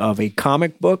conversion of a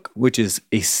comic book, which is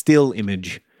a still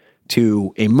image,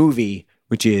 to a movie,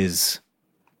 which is,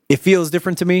 it feels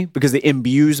different to me because it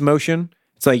imbues motion.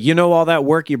 It's like, all that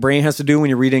work your brain has to do when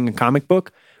you're reading a comic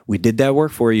book? We did that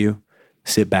work for you.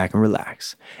 Sit back and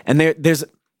relax. And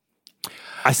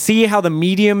I see how the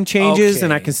medium changes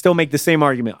and I can still make the same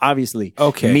argument. Obviously,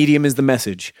 medium is the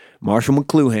message. Marshall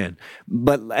McLuhan.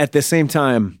 But at the same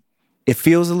time, it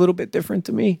feels a little bit different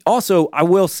to me. Also, I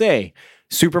will say,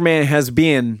 Superman has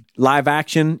been live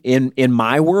action in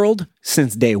my world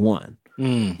since day one.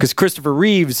 Because Christopher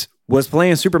Reeves was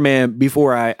playing Superman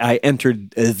before I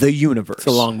entered the universe. It's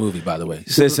a long movie, by the way.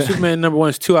 Superman #1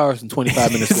 is 2 hours and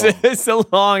 25 minutes long. It's a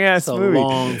long-ass movie. It's a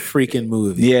long freaking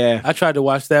movie. Yeah. I tried to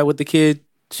watch that with the kid.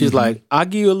 She's like, I'll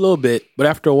give you a little bit, but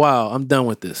after a while, I'm done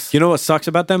with this. You know what sucks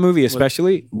about that movie,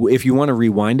 especially? If you want to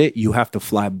rewind it, you have to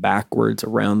fly backwards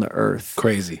around the earth.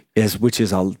 Crazy. Which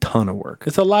is a ton of work.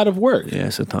 It's a lot of work. Yeah,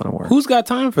 it's a ton of work. Who's got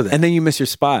time for that? And then you miss your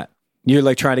spot. You're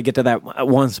like trying to get to that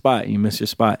one spot. You miss your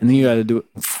spot. And then you got to do it.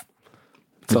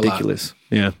 It's ridiculous.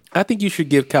 Yeah. I think you should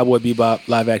give Cowboy Bebop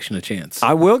live action a chance.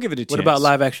 I will give it a chance. What about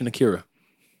live action Akira?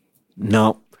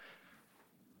 No.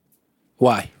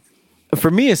 Why? For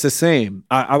me, it's the same.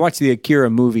 I watched the Akira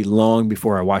movie long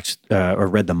before I watched or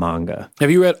read the manga.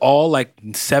 Have you read all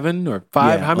 7 or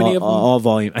 5? Yeah, How many of them? All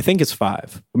volume. I think it's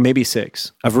 5, maybe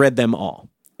 6. I've read them all.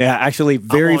 Yeah, actually,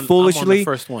 foolishly, I'm on the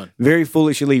first one. Very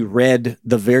foolishly read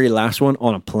the very last one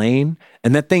on a plane,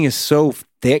 and that thing is so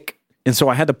thick And so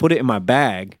I had to put it in my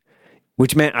bag,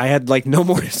 which meant I had like no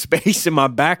more space in my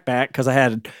backpack because I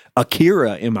had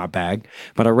Akira in my bag.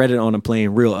 But I read it on a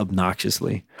plane real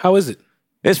obnoxiously. How is it?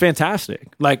 It's fantastic.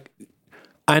 Like,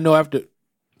 I know after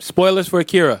spoilers for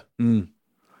Akira.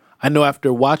 I know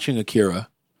after watching Akira,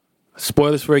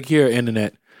 spoilers for Akira,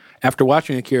 internet. After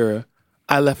watching Akira,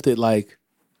 I left it like,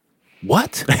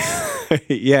 what?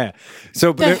 Yeah. So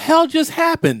What the hell just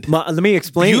happened? let me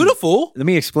explain. Beautiful. Let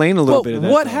me explain a little But bit of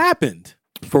that. what though. happened?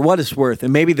 For what it's worth,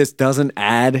 and maybe this doesn't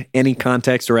add any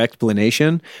context or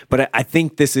explanation, but I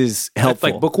think this is helpful.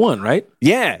 That's like book one, right?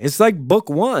 Yeah, it's like book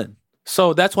one.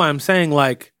 So that's why I'm saying,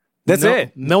 like, That's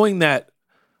it. Knowing that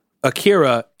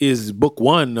Akira is book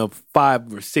one of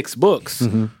 5 or 6 books,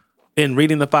 in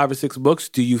reading the 5 or 6 books,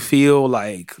 do you feel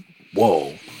like,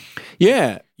 whoa,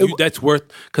 Yeah. that's worth?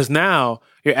 Because now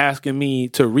you're asking me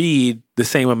to read the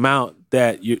same amount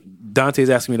that Dante's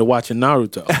asking me to watch in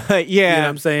Naruto. Yeah. You know what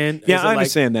I'm saying? Yeah, Is it I like-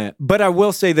 understand that. But I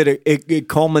will say that it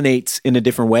culminates in a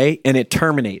different way and it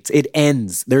terminates. It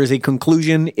ends. There is a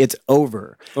conclusion. It's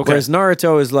over. Okay. Whereas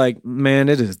Naruto is like, man,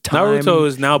 it is time. Naruto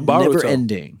is now Boruto. never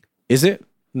ending. Is it?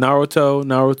 Naruto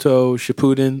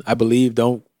Shippuden, I believe.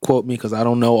 Don't quote me because I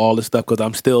don't know all this stuff because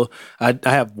I'm still, I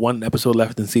have 1 episode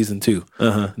left in season 2.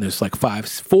 And there's like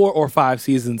 4 or 5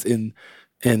 seasons in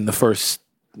the first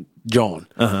John.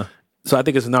 So I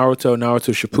think it's Naruto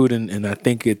Shippuden, and I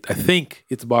think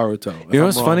it's Boruto. You know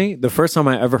what's funny? The first time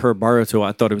I ever heard Baruto,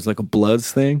 I thought it was like a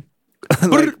Bloods thing.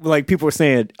 like people were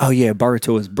saying, "Oh yeah,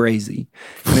 Baruto is brazy,"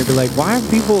 and they'd be like, "Why are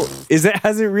people?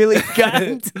 Has it really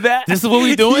gotten to that? This is what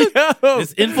we doing? Yo.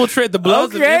 It's infiltrate the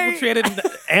Bloods have Okay. infiltrated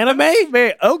anime?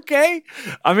 Man, okay.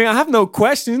 I mean, I have no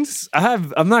questions.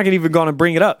 I'm not even going to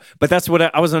bring it up. But that's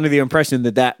what I was under the impression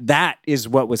that is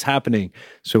what was happening.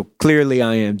 So clearly,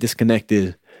 I am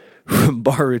disconnected from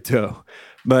Baruto.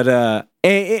 But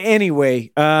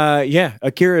anyway, yeah,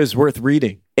 Akira is worth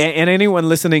reading. And anyone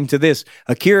listening to this,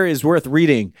 Akira is worth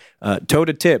reading. Toe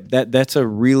to tip, that's a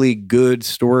really good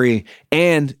story.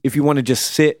 And if you want to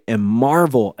just sit and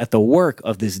marvel at the work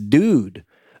of this dude,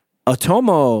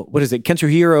 Otomo, what is it?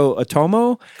 Katsuhiro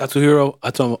Otomo? Katsuhiro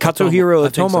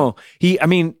Otomo.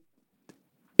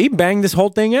 He banged this whole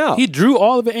thing out. He drew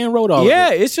all of it and wrote all of it.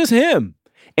 Yeah, it's just him.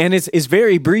 And it's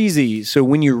very breezy. So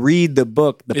when you read the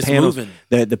book, It's panels, moving.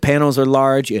 the panels are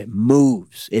large. It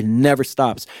moves. It never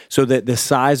stops. So that the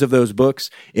size of those books,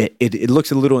 it looks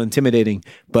a little intimidating.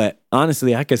 But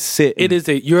honestly, I could sit.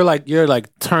 You're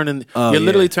turning. Oh, you're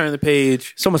literally yeah. turning the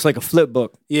page. It's almost like a flip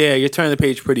book, Yeah, you're turning the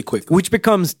page pretty quickly. which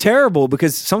becomes terrible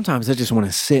because sometimes I just want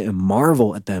to sit and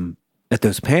marvel at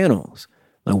those panels.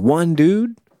 Like one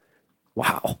dude.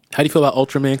 Wow. How do you feel about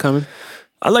Ultraman coming?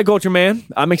 I like Ultraman.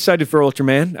 I'm excited for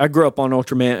Ultraman. I grew up on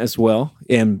Ultraman as well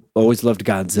and always loved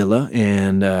Godzilla.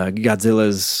 And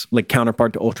Godzilla's like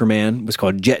counterpart to Ultraman was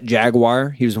called Jet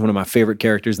Jaguar. He was one of my favorite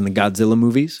characters in the Godzilla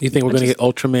movies. Do you think we're going to get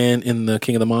Ultraman in the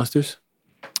King of the Monsters?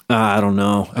 I don't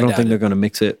know. I don't doubt think it. they're going to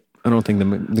mix it. I don't think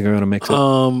they're going to mix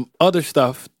it. Other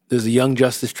stuff. There's a Young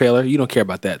Justice trailer. You don't care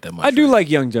about that much. I do right? like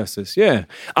Young Justice. Yeah,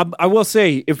 I will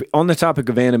say, if on the topic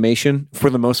of animation, for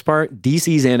the most part,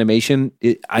 DC's animation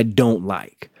I don't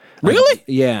like. Really?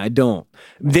 Yeah, I don't.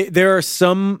 There are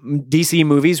some DC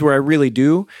movies where I really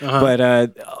do,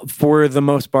 but for the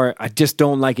most part, I just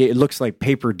don't like it. It looks like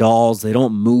paper dolls. They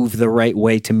don't move the right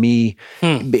way to me.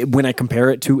 When I compare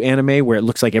it to anime, where it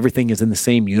looks like everything is in the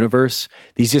same universe,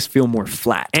 these just feel more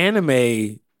flat.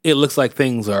 Anime, it looks like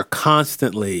things are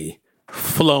constantly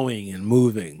flowing and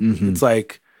moving. It's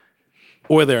like,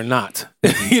 or they're not.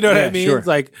 You know what Yeah, I mean? sure. It's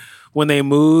like when they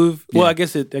move. Well, I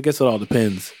guess it all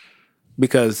depends,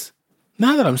 because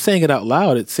now that I'm saying it out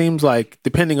loud, it seems like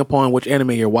depending upon which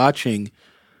anime you're watching,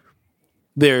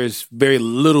 there's very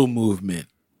little movement,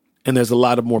 and there's a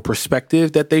lot of more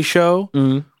perspective that they show.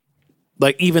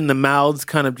 Like even the mouths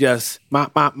kind of just It's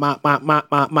not-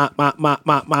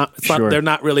 Sure. they're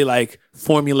not really like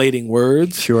formulating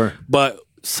words. Sure. But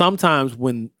sometimes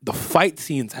when the fight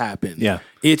scenes happen, Yeah.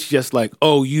 it's just like,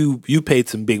 oh, you paid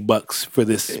some big bucks for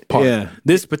this part. Yeah.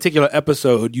 This particular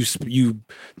episode, you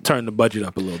turn the budget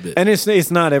up a little bit. And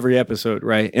it's not every episode,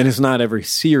 right? And it's not every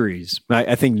series.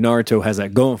 I think Naruto has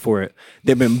that going for it.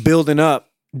 They've been building up,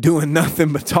 doing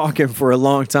nothing but talking for a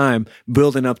long time,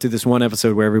 building up to this one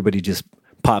episode where everybody just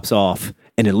pops off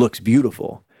and it looks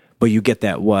beautiful. But you get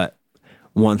that,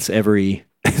 once every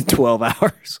 12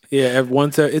 hours? Yeah,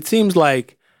 it seems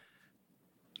like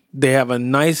they have a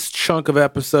nice chunk of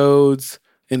episodes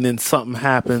and then something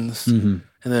happens Mm-hmm.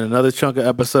 and then another chunk of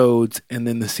episodes and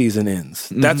then the season ends.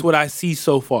 That's what I see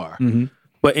so far.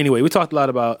 But anyway, we talked a lot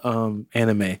about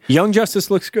anime. Young Justice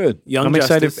looks good. Young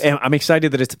Excited. Justice. I'm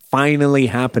excited that it's finally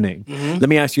happening. Let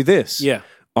me ask you this. Yeah.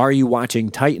 Are you watching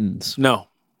Titans? No.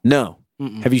 No.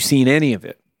 Have you seen any of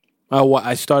it?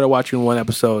 I started watching one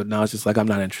episode. Now it's just like, I'm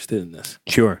not interested in this.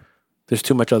 Sure. There's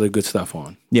too much other good stuff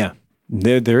on. Yeah.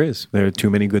 There is. There are too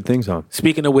many good things on.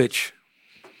 Speaking of which,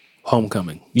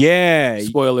 Homecoming. Yeah.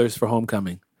 Spoilers for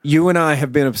Homecoming. You and I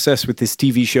have been obsessed with this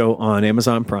TV show on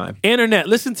Amazon Prime. Internet,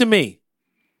 listen to me.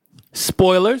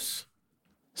 Spoilers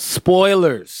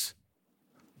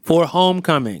for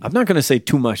Homecoming. I'm not going to say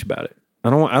too much about it. I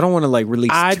don't want to like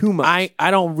release too much. I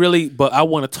don't really, but I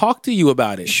want to talk to you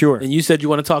about it. Sure. And you said you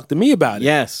want to talk to me about it.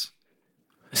 Yes.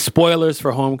 Spoilers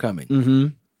for Homecoming. Mm-hmm.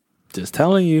 Just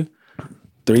telling you.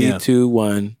 3, 2,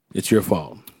 1. It's your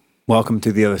fault. Welcome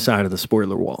to the other side of the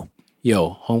spoiler wall. Yo,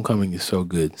 Homecoming is so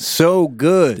good. So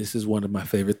good. This is one of my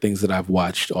favorite things that I've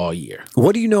watched all year.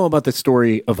 What do you know about the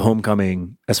story of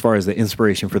Homecoming as far as the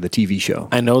inspiration for the TV show?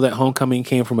 I know that Homecoming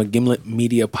came from a Gimlet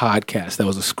Media podcast. That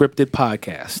was a scripted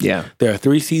podcast. Yeah. There are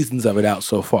 3 seasons of it out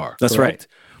so far. That's correct?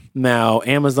 Right. Now,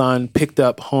 Amazon picked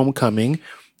up Homecoming.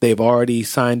 They've already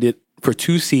signed it for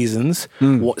 2 seasons.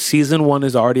 Season 1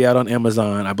 is already out on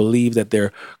Amazon. I believe that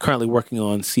they're currently working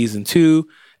on season 2.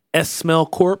 Esmel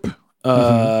Corp,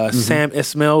 Sam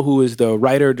Esmail, who is the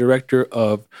writer-director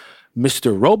of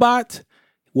Mr. Robot,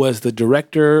 was the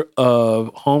director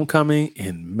of Homecoming.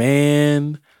 And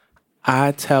man,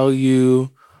 I tell you,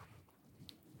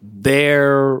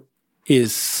 there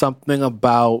is something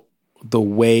about the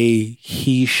way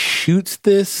he shoots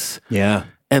this. Yeah.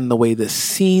 And the way the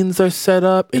scenes are set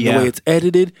up and the way it's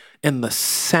edited and the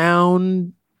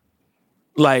sound,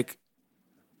 like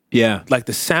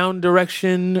the sound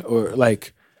direction or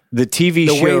like the TV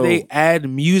show. The way they add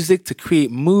music to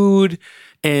create mood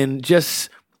and just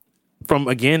from,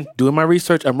 again, doing my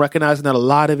research, I'm recognizing that a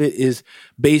lot of it is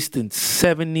based in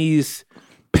 70s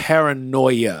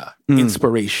paranoia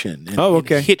inspiration. And,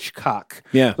 and Hitchcock.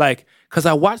 Yeah. Like, because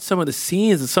I watched some of the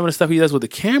scenes and some of the stuff he does with the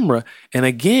camera. And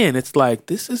again, it's like,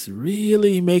 this is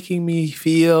really making me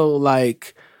feel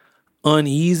like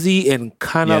uneasy and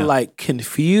kind of like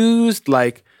confused.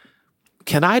 Like,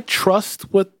 can I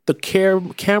trust what the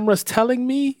camera's telling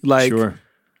me? Like,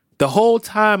 the whole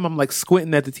time I'm like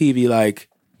squinting at the TV, like,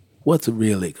 what's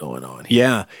really going on here?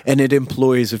 Yeah, and it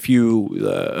employs a few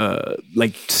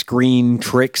like screen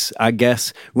tricks, I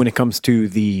guess, when it comes to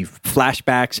the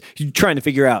flashbacks. You're trying to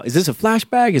figure out, is this a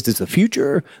flashback? Is this the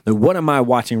future? Like, what am I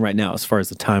watching right now as far as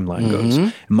the timeline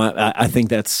goes? I think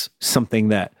that's something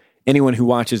that anyone who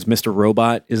watches Mr.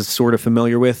 Robot is sort of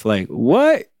familiar with. Like,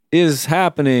 what is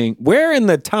happening? Where in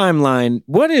the timeline?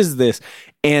 What is this?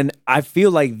 And I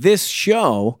feel like this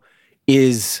show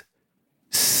is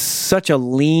such a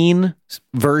lean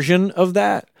version of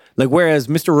that. Like, whereas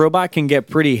Mr. Robot can get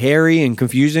pretty hairy and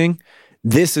confusing,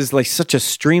 this is like such a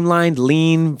streamlined,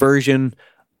 lean version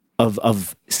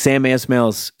of Sam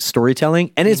Esmail's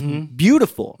storytelling. And it's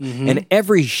beautiful. And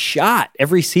every shot,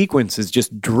 every sequence is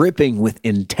just dripping with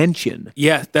intention.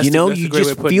 Yeah, that's you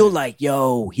just feel like,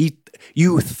 yo,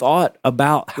 you thought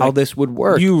about how this would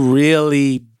work. You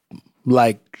really,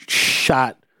 like,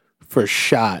 shot for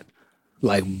shot,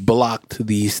 like, blocked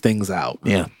these things out.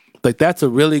 Yeah. Like, that's a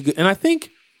really good, and I think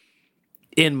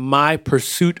in my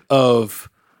pursuit of,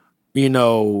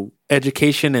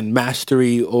 education and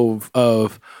mastery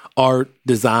of art,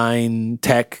 design,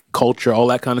 tech, culture, all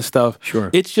that kind of stuff. Sure.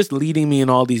 It's just leading me in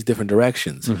all these different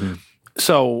directions.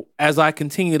 So as I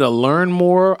continue to learn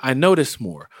more, I notice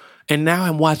more. And now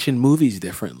I'm watching movies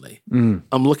differently. I'm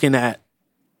looking at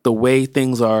the way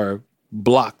things are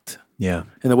blocked. Yeah.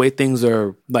 And the way things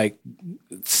are like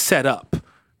set up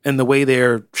and the way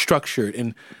they're structured.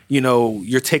 And,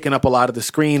 you're taking up a lot of the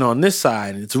screen on this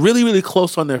side and it's really, really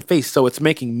close on their face. So it's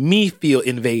making me feel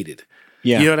invaded.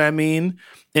 Yeah. You know what I mean?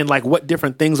 And like what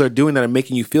different things are doing that are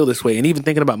making you feel this way. And even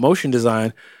thinking about motion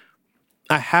design,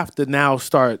 I have to now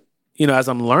start, as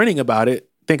I'm learning about it,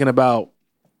 thinking about,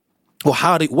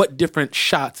 well, what different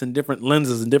shots and different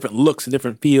lenses and different looks and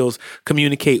different feels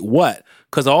communicate what?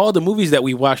 Because all the movies that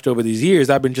we've watched over these years,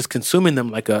 I've been just consuming them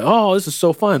like, this is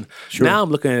so fun. Sure. Now I'm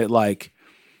looking at it like,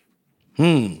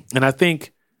 And I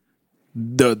think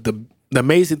the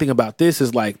amazing thing about this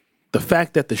is like the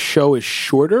fact that the show is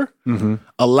shorter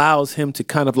allows him to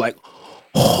kind of like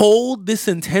hold this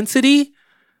intensity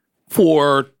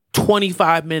for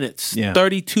 25 minutes,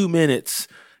 32 minutes,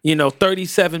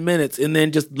 37 minutes, and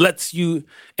then just lets you,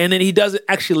 and then he doesn't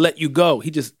actually let you go. He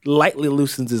just lightly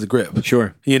loosens his grip.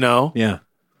 Sure. Yeah.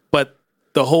 But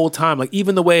the whole time, like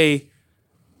even the way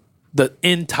the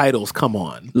end titles come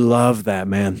on. Love that,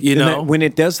 man. You know? When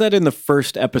it does that in the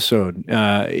first episode,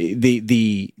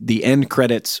 the end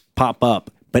credits pop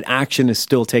up, but action is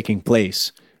still taking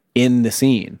place in the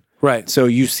scene. Right. So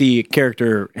you see a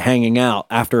character hanging out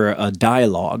after a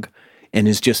dialogue and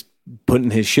is just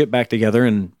putting his shit back together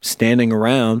and standing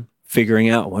around figuring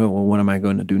out, well, what am I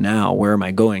going to do now? Where am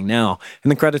I going now?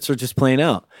 And the credits are just playing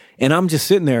out. And I'm just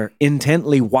sitting there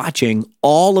intently watching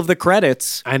all of the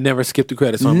credits. I never skipped the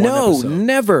credits on one episode. No,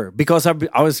 never, because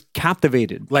I was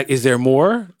captivated. Like, is there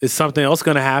more? Is something else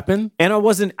going to happen? And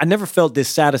I never felt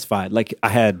dissatisfied. Like I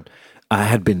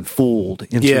had been fooled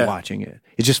into watching it.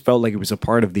 It just felt like it was a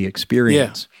part of the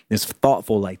experience. Yeah. It's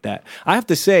thoughtful like that. I have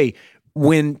to say,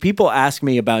 when people ask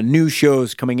me about new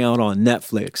shows coming out on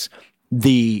Netflix,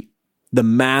 the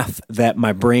math that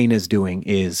my brain is doing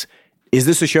is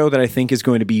this a show that I think is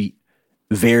going to be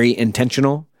very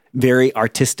intentional, very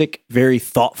artistic, very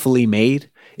thoughtfully made?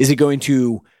 Is it going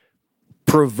to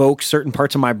provoke certain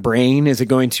parts of my brain? Is it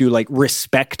going to like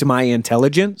respect my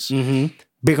intelligence? Mm-hmm.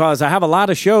 Because I have a lot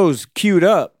of shows queued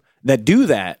up that do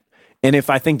that. And if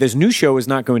I think this new show is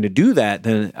not going to do that,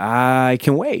 then I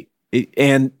can wait.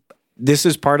 And this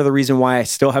is part of the reason why I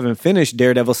still haven't finished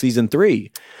Daredevil season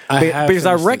 3. Because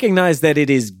I recognize that it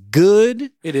is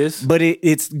good. It is. But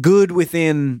it's good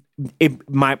within it.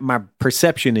 My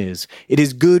perception is it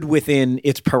is good within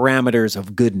its parameters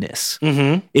of goodness.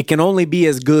 Mm-hmm. It can only be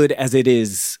as good as it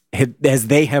is, as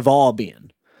they have all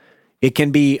been. It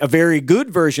can be a very good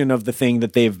version of the thing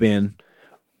that they've been,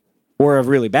 or a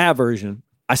really bad version.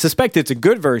 I suspect it's a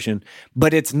good version,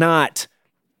 but it's not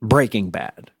Breaking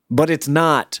Bad. But it's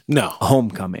not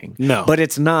Homecoming. No. But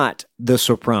it's not The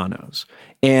Sopranos.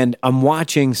 And I'm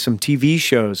watching some TV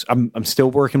shows. I'm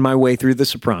still working my way through The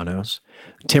Sopranos.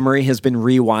 Timmery has been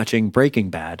rewatching Breaking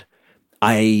Bad.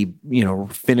 I,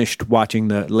 finished watching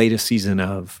the latest season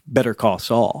of Better Call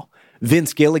Saul.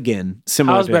 Vince Gilligan,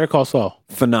 similar How's Better Call Saul?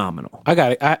 Phenomenal. I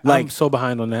got it. I'm so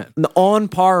behind on that. On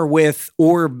par with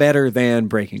or better than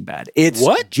Breaking Bad. It's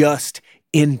just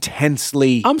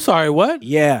intensely. I'm sorry, what?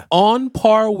 Yeah. On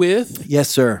par with? Yes,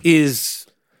 sir. Is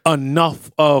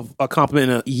enough of a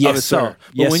compliment of itself. Sir.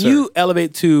 But when you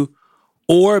elevate to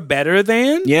or better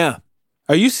than? Yeah.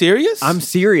 Are you serious? I'm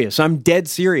serious. I'm dead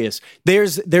serious.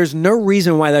 There's no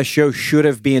reason why that show should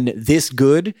have been this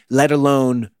good, let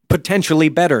alone potentially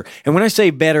better. And when I say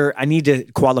better, I need to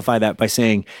qualify that by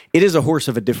saying it is a horse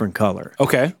of a different color.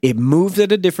 Okay. It moves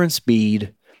at a different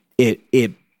speed.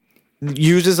 It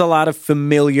uses a lot of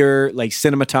familiar like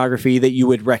cinematography that you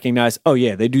would recognize. Oh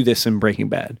yeah, they do this in Breaking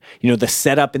Bad. The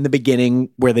setup in the beginning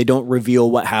where they don't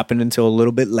reveal what happened until a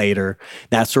little bit later,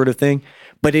 that sort of thing.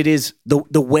 But it is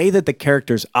the way that the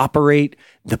characters operate,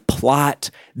 the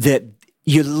plot, that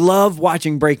you love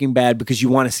watching Breaking Bad because you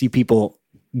want to see people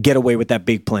get away with that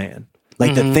big plan.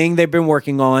 Like the thing they've been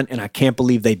working on, and I can't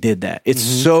believe they did that. It's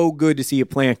so good to see a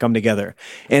plan come together.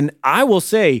 And I will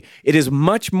say it is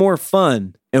much more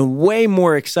fun and way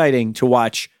more exciting to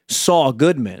watch Saul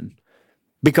Goodman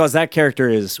because that character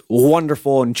is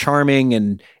wonderful and charming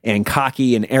and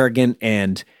cocky and arrogant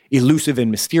and elusive and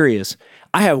mysterious.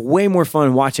 I have way more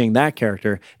fun watching that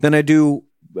character than I do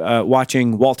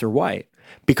watching Walter White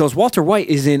because Walter White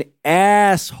is an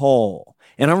asshole.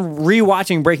 And I'm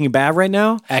rewatching Breaking Bad right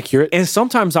now. Accurate. And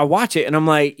sometimes I watch it and I'm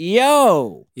like,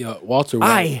 yo, Walter White.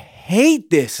 I hate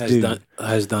this dude.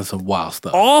 Has done some wild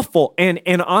stuff. Awful. And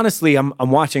honestly, I'm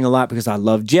watching a lot because I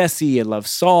love Jesse, I love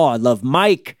Saul, I love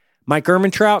Mike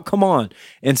Ehrmantraut. Come on.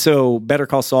 And so Better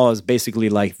Call Saul is basically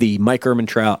like the Mike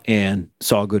Ehrmantraut and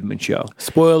Saul Goodman show.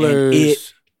 Spoilers. And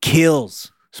it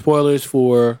kills. Spoilers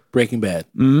for Breaking Bad.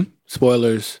 Mm-hmm.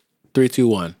 Spoilers. 3, 2,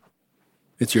 1.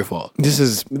 It's your fault.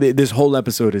 This whole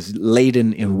episode is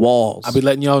laden in walls. I'll be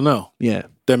letting y'all know. Yeah.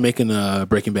 They're making a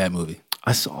Breaking Bad movie.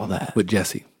 I saw that. With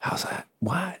Jesse. How's that?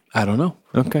 Why? I don't know.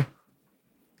 Okay.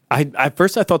 At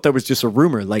first I thought that was just a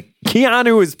rumor. Like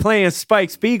Keanu is playing Spike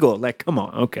Spiegel. Like, come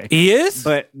on. Okay. He is?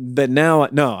 But now,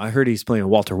 no, I heard he's playing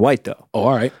Walter White though. Oh,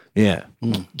 all right. Yeah.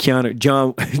 Keanu,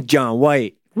 John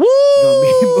White. Woo! Gonna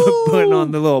be putting on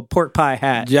the little pork pie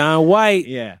hat. John White.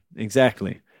 Yeah,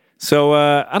 exactly. So,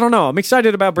 I don't know. I'm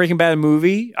excited about Breaking Bad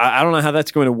movie. I don't know how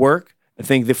that's going to work. I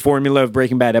think the formula of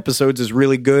Breaking Bad episodes is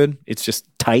really good. It's just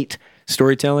tight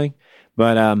storytelling.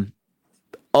 But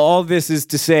all this is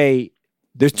to say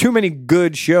there's too many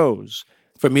good shows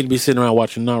for me to be sitting around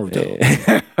watching Naruto.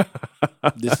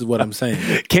 This is what I'm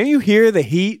saying. Can you hear the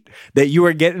heat that you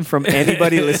are getting from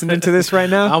anybody listening to this right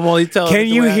now? I'm only telling you. Can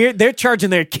you hear? They're charging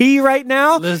their key right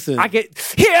now. Listen. I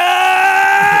get...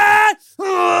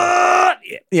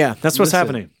 Yeah, that's what's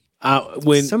happening.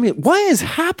 What is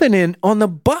happening on the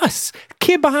bus?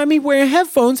 Kid behind me wearing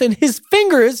headphones and his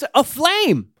finger is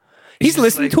aflame. He's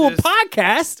listening to a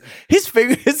podcast. His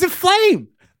finger is aflame.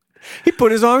 He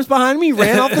put his arms behind me,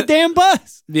 ran off the damn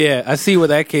bus. Yeah, I see where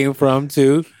that came from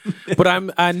too. But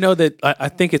I know that I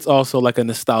think it's also like a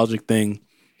nostalgic thing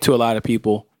to a lot of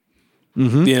people.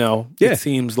 Mm-hmm. You know, it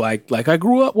seems like I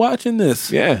grew up watching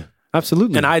this. Yeah,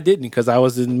 absolutely. And I didn't because I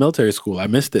was in military school. I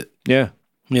missed it. Yeah.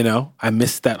 You know, I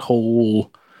missed that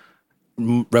whole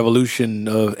revolution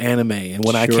of anime. And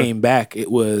when I came back,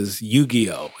 it was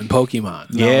Yu-Gi-Oh! And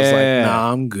Pokemon. And I was like,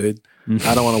 nah, I'm good.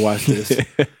 I don't want to watch this.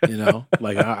 You know,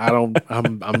 like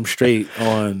I'm straight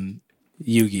on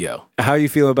Yu-Gi-Oh! How you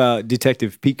feel about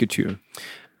Detective Pikachu?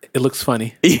 It looks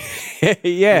funny.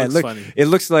 Yeah, it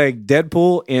looks like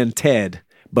Deadpool and Ted,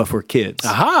 but for kids.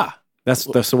 Aha! That's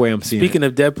the way I'm seeing Speaking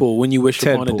of Deadpool, When You Wish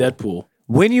Upon a Deadpool.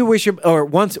 When You Wish, or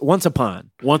Once Upon a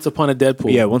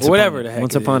Deadpool. Yeah, whatever the heck.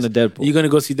 Once Upon a Deadpool. You going to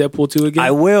go see Deadpool 2 again?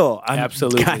 I will.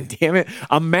 Absolutely. God damn it.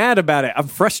 I'm mad about it. I'm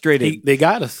frustrated. They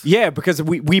got us. Yeah, because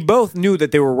we both knew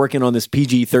that they were working on this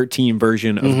PG-13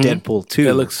 version of Deadpool 2.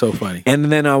 It looks so funny.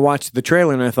 And then I watched the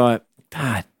trailer and I thought,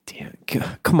 God damn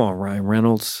it. Come on, Ryan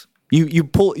Reynolds. You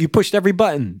pushed every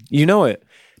button. You know it.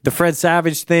 The Fred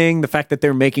Savage thing, the fact that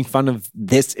they're making fun of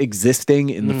this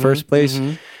existing in the first place.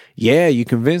 Yeah, you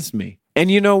convinced me. And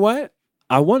you know what?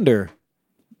 I wonder,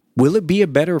 will it be a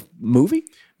better movie?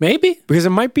 Maybe. Because it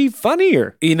might be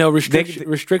funnier. You know,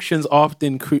 restrictions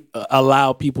often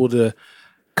allow people to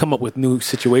come up with new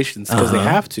situations because they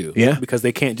have to. Yeah. Because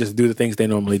they can't just do the things they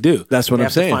normally do. That's what they I'm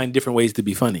have saying. To find different ways to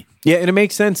be funny. Yeah, and it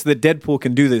makes sense that Deadpool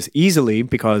can do this easily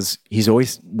because he's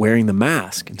always wearing the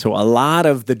mask. And so a lot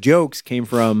of the jokes came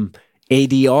from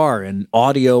ADR and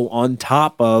audio on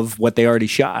top of what they already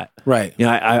shot. Right. You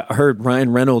know, I heard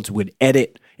Ryan Reynolds would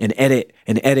edit and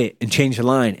change a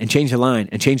line and change a line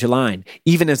and change a line.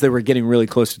 Even as they were getting really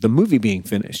close to the movie being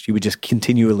finished, he would just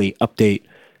continually update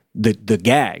the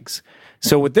gags.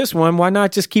 So with this one, why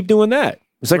not just keep doing that?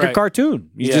 It's like a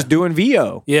cartoon. You're just doing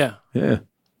VO. Yeah. Yeah.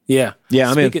 Yeah.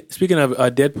 Yeah. Speaking of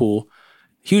Deadpool,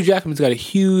 Hugh Jackman's got a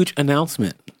huge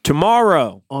announcement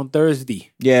tomorrow on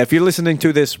Thursday. Yeah, if you're listening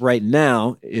to this right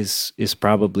now, is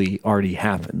probably already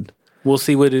happened. We'll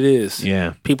see what it is.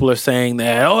 Yeah. People are saying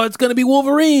that, it's going to be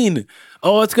Wolverine.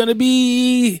 Oh, it's going to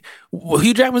be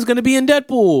Hugh Jackman's going to be in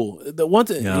Deadpool.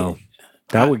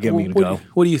 That would get me to go.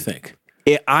 What do you think?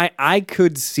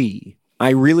 I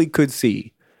really could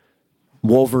see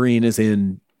Wolverine is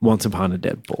in Once Upon a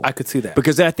Deadpool. I could see that.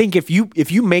 Because I think if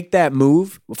you make that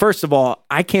move, first of all,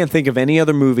 I can't think of any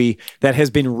other movie that has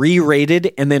been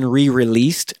re-rated and then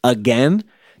re-released again.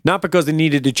 Not because it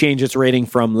needed to change its rating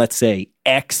from, let's say,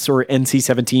 X or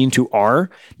NC-17 to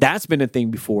R. That's been a thing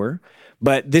before.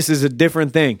 But this is a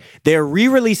different thing. They're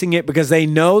re-releasing it because they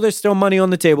know there's still money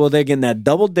on the table. They're getting that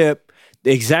double dip.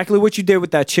 Exactly what you did with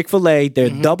that Chick-fil-A.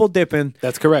 They're double dipping.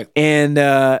 That's correct. And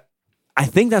I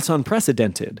think that's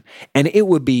unprecedented. And it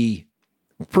would be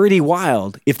pretty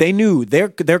wild if they knew their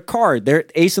card, their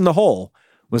ace in the hole,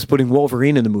 was putting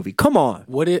Wolverine in the movie. Come on.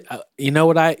 You know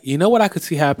what I could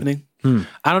see happening?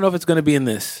 I don't know if it's going to be in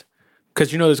this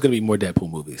because there's going to be more Deadpool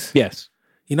movies. Yes.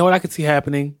 You know what I could see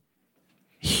happening?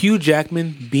 Hugh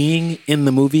Jackman being in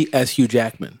the movie as Hugh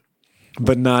Jackman,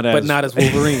 but not as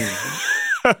Wolverine.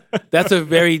 That's a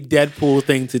very Deadpool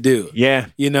thing to do. Yeah.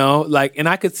 And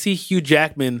I could see Hugh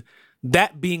Jackman,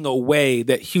 that being a way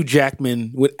that Hugh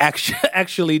Jackman would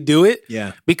actually do it.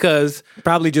 Yeah. because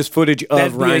probably just footage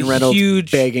of Ryan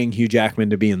Reynolds begging Hugh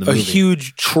Jackman to be in the movie. A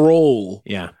huge troll.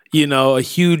 Yeah. A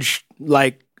huge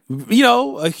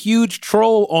a huge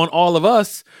troll on all of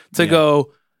us to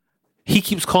go, he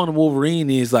keeps calling him Wolverine.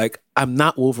 And he's like, I'm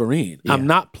not Wolverine. Yeah. I'm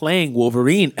not playing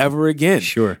Wolverine ever again.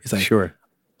 Sure. He's like, sure.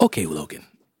 Okay, Logan.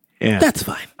 Yeah. That's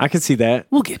fine. I can see that.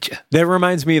 We'll get you. That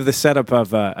reminds me of the setup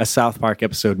of a South Park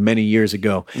episode many years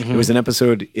ago. It was an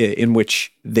episode in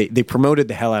which they promoted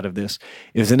the hell out of this.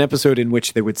 It was an episode in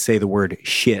which they would say the word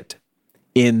shit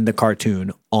in the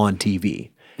cartoon on TV.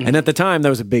 And at the time, that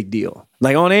was a big deal.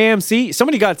 Like on AMC,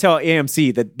 somebody got to tell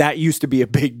AMC that used to be a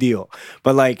big deal.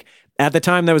 But at the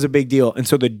time, that was a big deal. And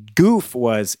so the goof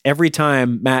was every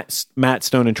time Matt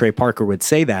Stone and Trey Parker would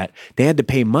say that, they had to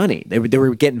pay money. They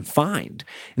were getting fined.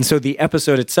 And so the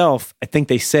episode itself, I think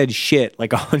they said shit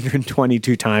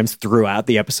 122 times throughout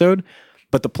the episode.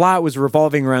 But the plot was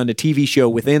revolving around a TV show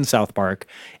within South Park.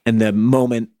 And the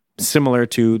moment, similar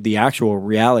to the actual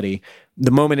reality, the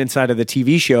moment inside of the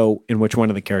TV show in which one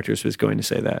of the characters was going to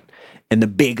say that. And the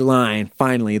big line,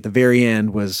 finally, at the very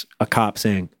end, was a cop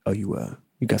saying, oh, you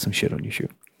got some shit on your shoe.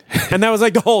 And that was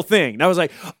like the whole thing. That was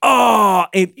like, oh,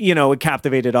 it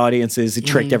captivated audiences. It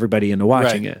tricked everybody into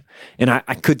watching it. And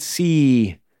I could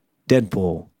see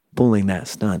Deadpool pulling that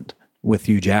stunt with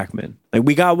Hugh Jackman. Like,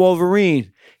 we got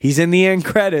Wolverine. He's in the end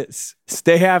credits.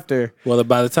 Stay after. Well,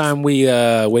 by the time we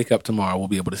wake up tomorrow, we'll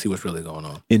be able to see what's really going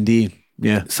on. Indeed.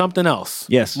 Yeah. Something else.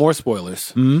 Yes. More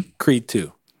spoilers. Creed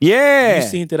 2. Yeah. You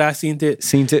seen it? I seen it.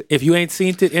 Seen it. If you ain't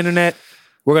seen it, internet,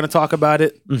 we're going to talk about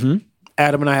it.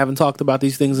 Adam and I haven't talked about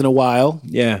these things in a while.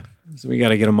 Yeah. So we got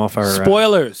to get them off our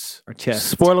spoilers. Our chest.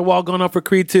 Spoiler wall going up for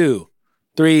Creed 2.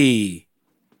 3,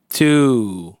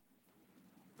 2,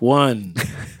 1.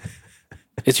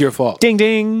 It's your fault. Ding,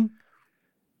 ding.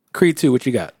 Creed 2, what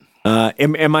you got?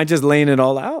 Am I just laying it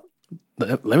all out?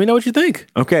 Let me know what you think.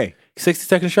 Okay.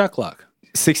 60-second shot clock.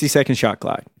 60-second shot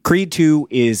clock. Creed 2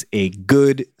 is a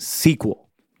good sequel.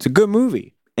 It's a good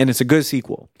movie, and it's a good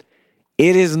sequel.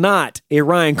 It is not a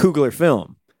Ryan Coogler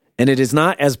film, and it is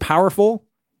not as powerful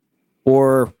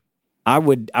or I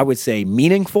would say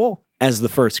meaningful as the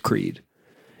first Creed.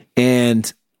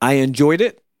 And I enjoyed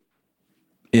it.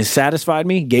 It satisfied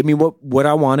me, gave me what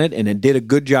I wanted, and it did a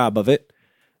good job of it.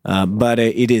 But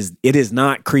it is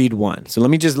not Creed 1. So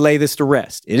let me just lay this to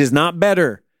rest. It is not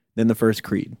better than the first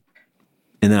Creed.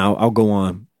 And then I'll go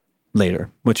on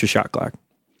later. What's your shot clock?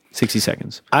 60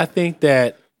 seconds. I think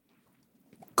that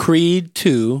Creed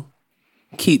 2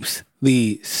 keeps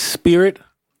the spirit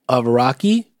of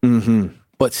Rocky,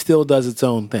 but still does its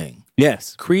own thing.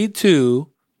 Yes. Creed 2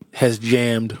 has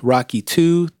jammed Rocky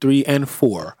 2, 3, and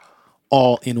 4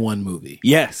 all in one movie.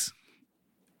 Yes.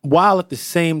 While at the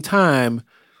same time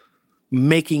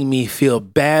making me feel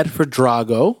bad for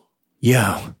Drago.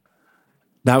 Yeah.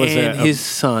 That was his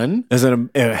son. That was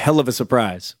a hell of a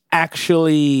surprise.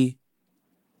 Actually,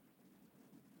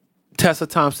 Tessa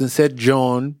Thompson said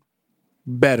John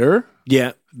better.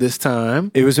 Yeah. This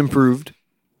time. It was improved.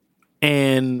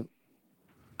 And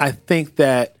I think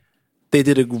that they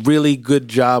did a really good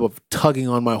job of tugging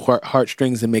on my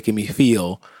heartstrings and making me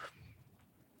feel.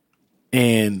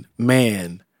 And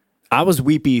man, I was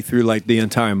weepy through like the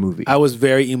entire movie. I was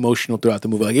very emotional throughout the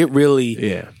movie. Like, it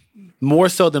really, more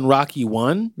so than Rocky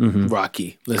 1.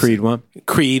 Rocky. Listen, Creed 1.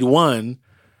 Creed 1.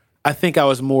 I think I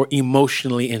was more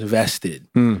emotionally invested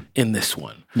in this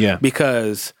one. Yeah.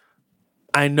 Because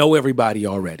I know everybody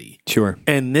already. Sure.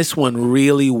 And this one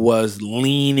really was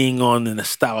leaning on the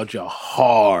nostalgia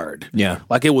hard. Yeah.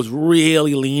 Like, it was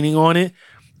really leaning on it.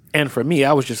 And for me,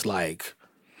 I was just like,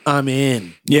 I'm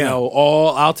in. Yeah. You know,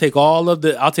 I'll take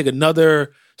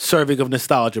another serving of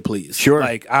nostalgia, please. Sure.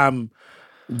 Like, I'm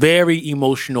very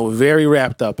emotional, very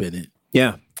wrapped up in it.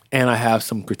 Yeah. And I have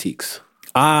some critiques.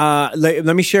 Let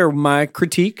me share my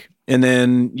critique and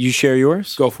then you share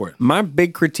yours. Go for it. My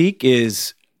big critique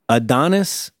is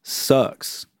Adonis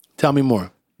sucks. Tell me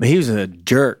more. He was a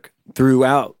jerk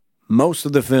throughout most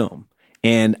of the film.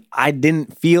 And I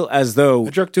didn't feel as though...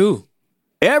 A jerk too.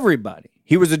 Everybody.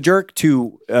 He was a jerk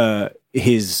to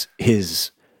his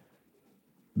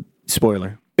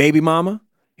spoiler, baby mama.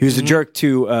 He was a jerk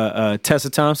to Tessa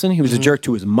Thompson. He was a jerk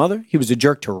to his mother. He was a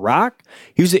jerk to Rock.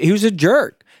 He was a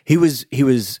jerk. He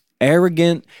was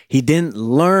arrogant. He didn't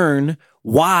learn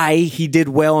why he did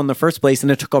well in the first place,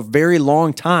 and it took a very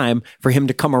long time for him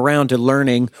to come around to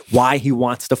learning why he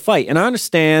wants to fight. And I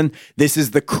understand this is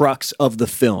the crux of the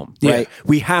film, right? Yeah.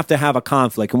 We have to have a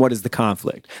conflict, and what is the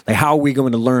conflict? Like, how are we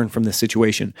going to learn from this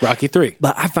situation? Rocky 3.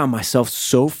 But I found myself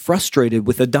so frustrated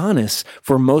with Adonis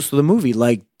for most of the movie,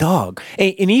 like, dog.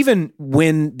 And even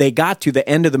when they got to the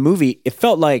end of the movie, it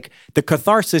felt like the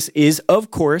catharsis is,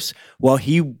 of course, well,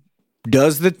 he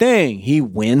does the thing. He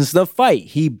wins the fight.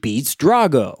 He beats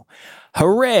Drago.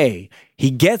 Hooray. He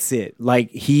gets it.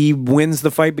 Like, he wins the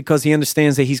fight because he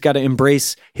understands that he's got to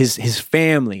embrace his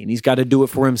family, and he's got to do it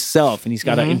for himself, and he's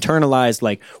got to internalize,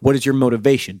 like, what is your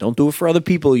motivation? Don't do it for other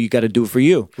people. You got to do it for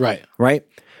you. Right. Right?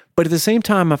 But at the same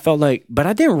time, I felt like, but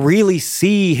I didn't really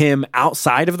see him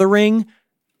outside of the ring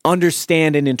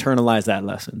understand and internalize that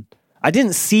lesson. I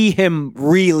didn't see him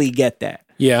really get that.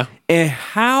 Yeah. And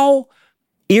how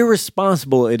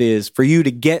irresponsible it is for you to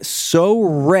get so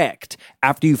wrecked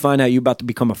after you find out you're about to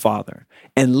become a father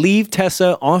and leave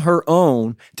Tessa on her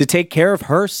own to take care of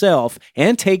herself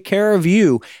and take care of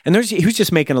you. And he was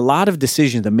just making a lot of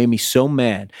decisions that made me so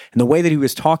mad. And the way that he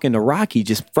was talking to Rocky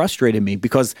just frustrated me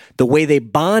because the way they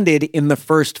bonded in the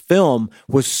first film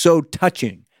was so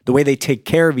touching. The way they take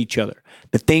care of each other,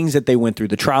 the things that they went through,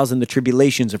 the trials and the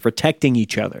tribulations of protecting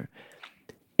each other.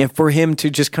 And for him to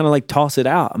just kind of like toss it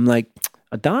out, I'm like,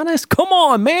 Adonis, come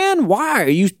on, man. Why are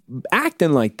you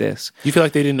acting like this? You feel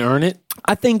like they didn't earn it?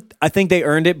 I think they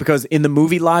earned it because in the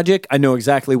movie logic, I know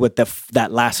exactly what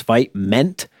that last fight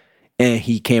meant. and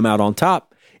he came out on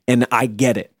top, and I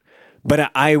get it.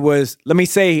 But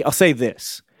I'll say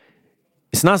this.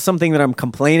 It's not something that I'm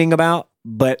complaining about,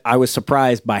 but I was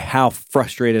surprised by how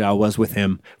frustrated I was with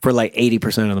him for like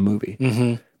 80% of the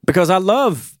movie. Because I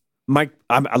love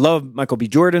Michael B.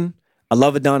 Jordan. I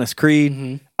love Adonis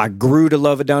Creed. I grew to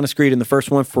love Adonis Creed in the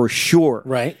first one for sure.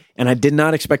 Right. And I did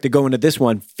not expect to go into this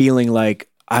one feeling like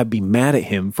I'd be mad at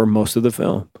him for most of the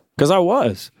film. Because I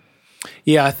was.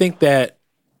 Yeah, I think that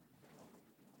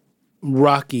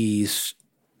Rocky's,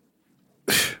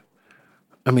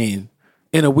 I mean,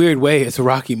 in a weird way, it's a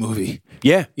Rocky movie.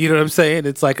 Yeah. You know what I'm saying?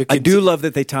 It's like I do love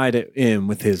that they tied it in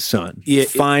with his son. Yeah,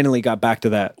 Finally got back to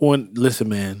that. Listen,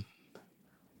 man,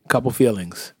 couple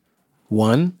feelings.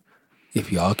 One,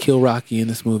 if y'all kill Rocky in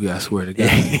this movie, I swear to God,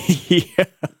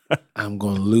 I'm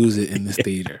going to lose it in this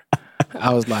theater.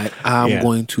 I was like, I'm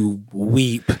going to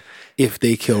weep if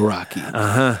they kill Rocky.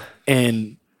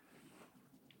 And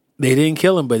they didn't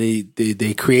kill him, but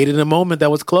they created a moment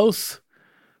that was close.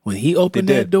 When he opened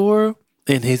that door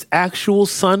and his actual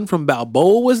son from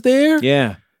Balboa was there.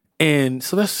 Yeah. And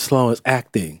Sylvester Stallone is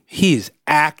acting. He is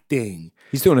acting.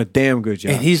 He's doing a damn good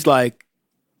job. And he's like,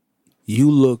 you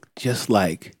look just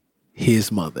like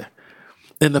his mother.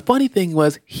 And the funny thing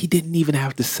was, he didn't even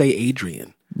have to say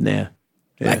Adrian. Yeah.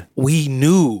 Like, we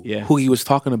knew who he was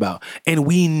talking about. And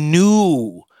we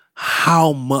knew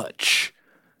how much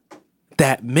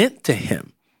that meant to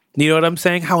him. You know what I'm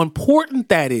saying? How important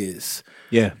that is.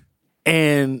 Yeah.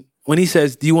 And when he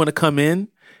says, do you want to come in?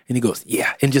 And he goes,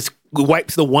 yeah. And just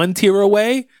wipes the one tear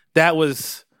away. That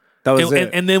was it.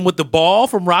 And then with the ball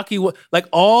from Rocky, like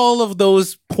all of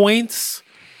those points,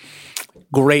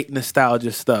 great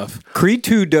nostalgia stuff. Creed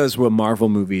 2 does what Marvel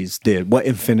movies did, what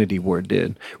Infinity War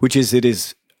did, which is it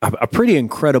is a pretty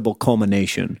incredible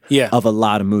culmination of a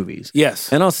lot of movies.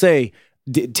 Yes. And I'll say,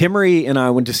 Timmery and I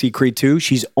went to see Creed 2.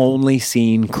 She's only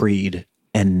seen Creed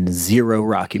and 0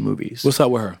 Rocky movies. What's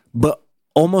up with her? But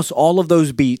almost all of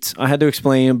those beats, I had to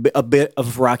explain a bit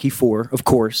of Rocky 4, of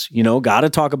course. You know, got to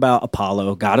talk about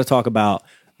Apollo, got to talk about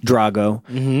Drago.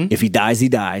 If he dies, he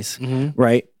dies,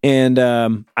 right? And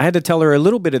I had to tell her a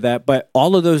little bit of that, but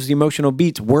all of those emotional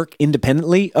beats work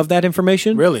independently of that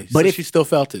information. Really? But if she still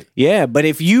felt it. Yeah, but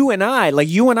if you and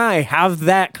I have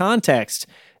that context,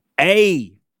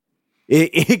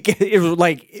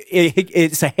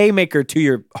 it's a haymaker to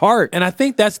your heart. And I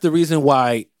think that's the reason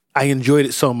why I enjoyed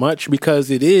it so much,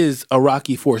 because it is a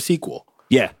Rocky 4 sequel.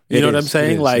 Yeah. You know what I'm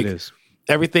saying? Like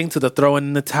everything to the throwing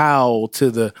in the towel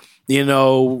to the, you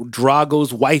know,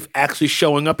 Drago's wife actually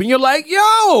showing up and you're like,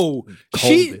 yo,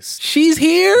 she's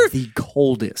here. The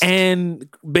coldest. And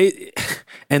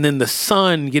then the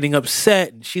son getting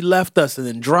upset and she left us. And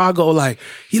then Drago like,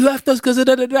 he left us because of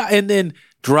da-da-da. And then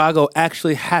Drago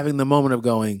actually having the moment of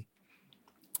going,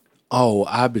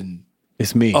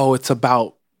 it's me.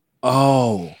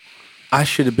 I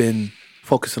should have been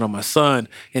focusing on my son,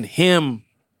 and him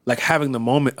like having the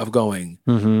moment of going,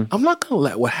 I'm not going to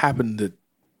let what happened to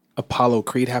Apollo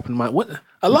Creed happen to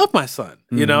I love my son,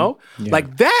 you know?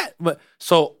 Like that. But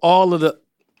so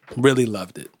really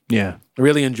loved it. Yeah.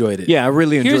 Really enjoyed it. Yeah, I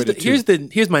really enjoyed it too.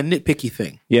 Here's my nitpicky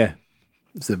thing. Yeah.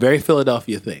 It's a very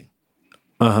Philadelphia thing.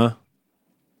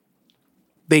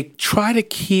 They try to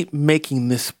keep making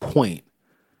this point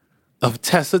of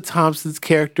Tessa Thompson's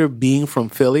character being from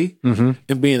Philly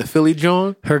and being a Philly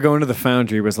John. Her going to the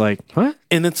Foundry was like, what?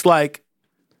 And it's like,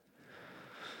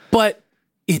 but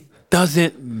it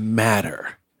doesn't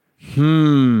matter.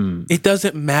 It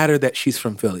doesn't matter that she's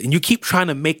from Philly. And you keep trying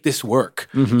to make this work.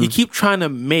 You keep trying to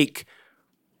make,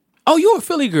 you're a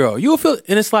Philly girl. You're a Philly.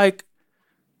 And it's like,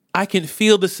 I can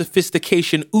feel the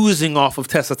sophistication oozing off of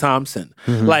Tessa Thompson.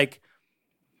 Like,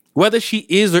 whether she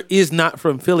is or is not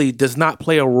from Philly does not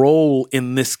play a role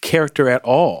in this character at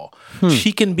all.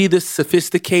 She can be this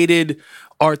sophisticated,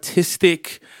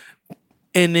 artistic,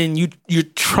 and then you're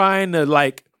trying to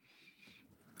like,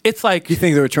 it's like... You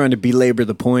think they were trying to belabor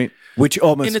the point, which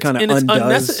almost kind of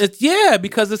undoes?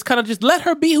 Because it's kind of just let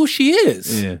her be who she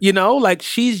is. Yeah. You know, like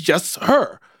she's just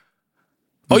her.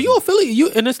 Oh, you a Philly?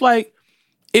 And it's like,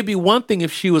 it'd be one thing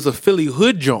if she was a Philly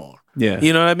hood John. Yeah.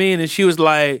 You know what I mean? And she was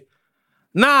like,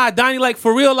 nah, Donnie, like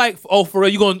for real, for real,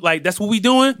 you going like that's what we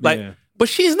doing? Like, but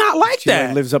she's not like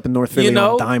that. She lives up in North Philly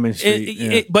on Diamond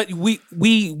Street. But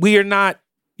we are not.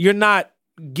 You're not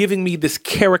giving me this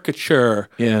caricature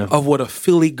of what a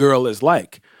Philly girl is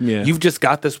like. Yeah, you've just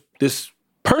got this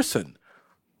person,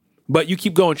 but you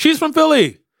keep going. She's from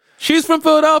Philly. She's from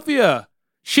Philadelphia.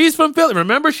 She's from Philly.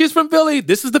 Remember, she's from Philly.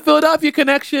 This is the Philadelphia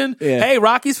connection. Yeah. Hey,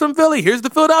 Rocky's from Philly. Here's the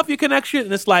Philadelphia connection.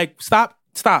 And it's like, stop.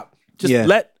 Just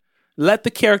let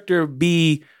the character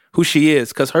be who she is,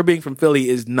 because her being from Philly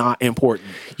is not important.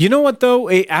 You know what, though?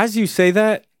 As you say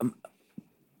that,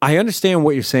 I understand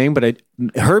what you're saying, but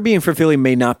her being from Philly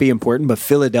may not be important, but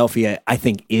Philadelphia, I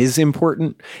think, is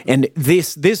important. And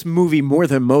this movie, more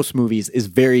than most movies, is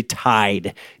very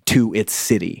tied to its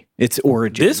city, its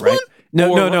origin. This right? one?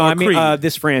 No. Or I mean, Creed?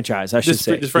 this franchise, I should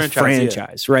say. This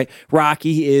franchise, right?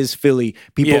 Rocky is Philly.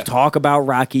 People talk about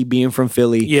Rocky being from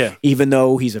Philly. Yeah. Even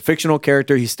though he's a fictional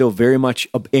character, he's still very much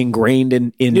ingrained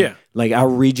in like our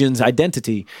region's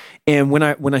identity. And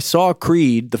when I saw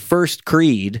Creed, the first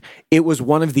Creed, it was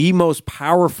one of the most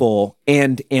powerful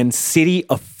and city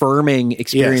affirming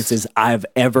experiences I've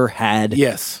ever had.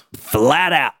 Yes.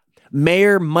 Flat out.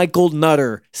 Mayor Michael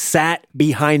Nutter sat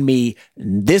behind me.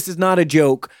 This is not a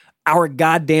joke. Our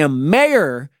goddamn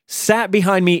mayor sat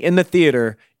behind me in the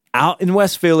theater out in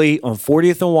West Philly on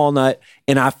 40th and Walnut,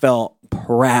 and I felt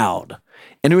proud.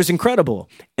 And it was incredible.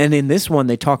 And in this one,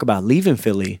 they talk about leaving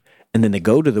Philly, and then they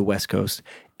go to the West Coast,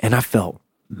 and I felt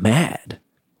mad.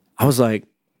 I was like,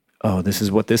 oh, this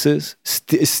is what this is?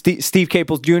 Steve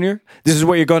Caples Jr., this is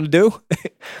what you're going to do?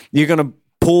 You're going to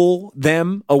pull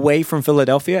them away from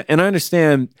Philadelphia? And I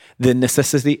understand the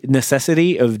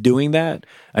necessity of doing that.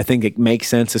 I think it makes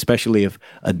sense, especially if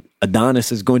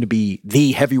Adonis is going to be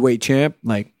the heavyweight champ.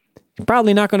 Like, you're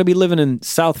probably not going to be living in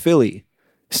South Philly.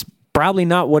 It's probably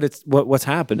not what's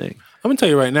happening. I'm going to tell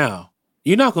you right now,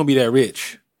 you're not going to be that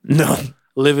rich. No.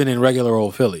 Living in regular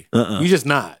old Philly. You're just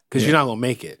not, because you're not going to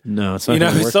make it. No, it's not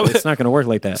going to work. It's not going to work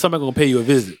like that. Somebody's going to pay you a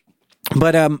visit.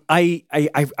 But I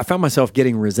found myself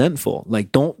getting resentful.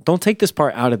 Like, don't take this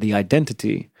part out of the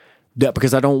identity,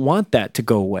 because I don't want that to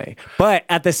go away. But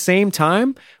at the same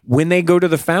time, when they go to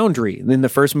the Foundry, in the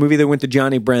first movie they went to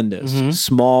Johnny Brenda's,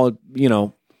 small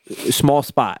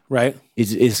spot, right?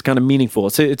 Is kind of meaningful.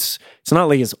 It's not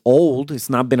like it's old. It's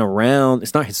not been around.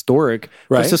 It's not historic.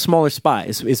 Right. But it's a smaller spot.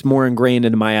 It's more ingrained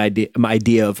into my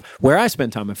idea of where I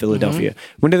spent time in Philadelphia.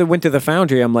 When they went to the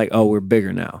Foundry, I'm like, oh, we're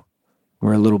bigger now.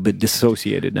 We're a little bit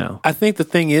dissociated now. I think the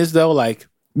thing is, though, like...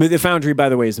 The Foundry, by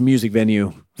the way, is a music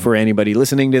venue for anybody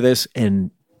listening to this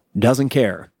and doesn't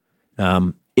care.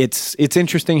 It's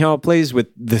interesting how it plays with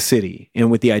the city and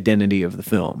with the identity of the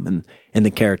film and the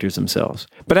characters themselves.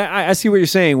 But I see what you're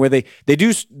saying, where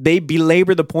they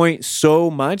belabor the point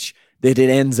so much that it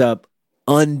ends up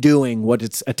undoing what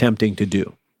it's attempting to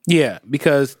do. Yeah,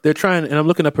 because they're trying... And I'm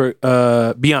looking up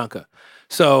her... Bianca.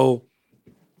 So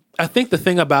I think the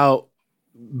thing about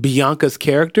Bianca's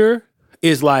character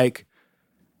is like,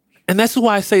 and that's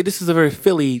why I say this is a very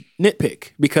Philly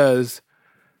nitpick, because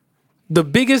the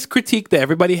biggest critique that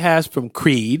everybody has from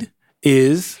Creed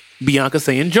is Bianca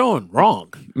saying Joan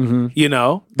wrong. You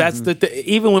know, that's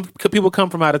even when people come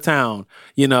from out of town,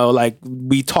 you know, like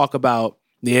we talk about,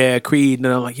 Creed, and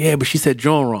I'm like, but she said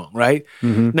Joan wrong, right?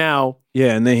 Now,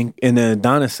 and then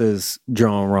Adonis says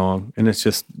Joan wrong, and it's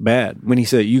just bad when he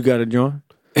said, "You got it, Joan."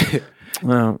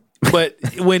 Well. But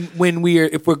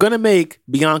if we're gonna make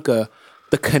Bianca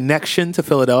the connection to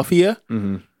Philadelphia,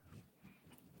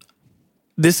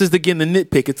 this is again the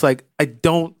nitpick. It's like, I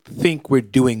don't think we're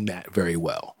doing that very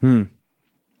well.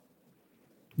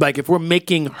 Like, if we're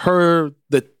making her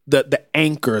the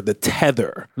anchor, the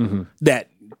tether that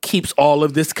keeps all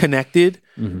of this connected,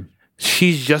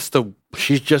 she's just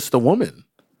a woman.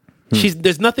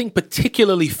 There's nothing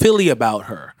particularly Philly about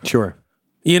her. Sure.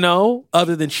 You know,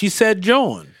 other than she said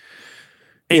Joan.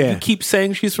 And you keep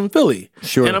saying she's from Philly.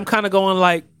 Sure. And I'm kind of going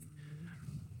like,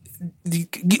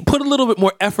 put a little bit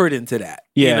more effort into that.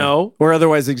 You know? Or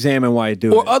otherwise examine why you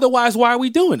do it. Or otherwise, why are we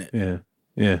doing it?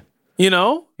 Yeah. You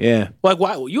know? Yeah. Like,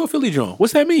 why? You a Philly Joan.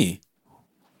 What's that mean?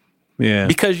 Yeah.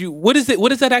 Because what does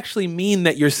that actually mean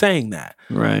that you're saying that?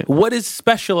 Right. What is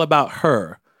special about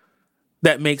her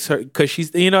that makes her, because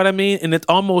she's, you know what I mean? And it's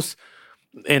almost,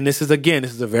 and this is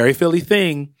a very Philly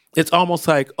thing. It's almost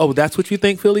like, oh, that's what you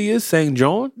think Philly is, saying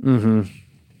Joan?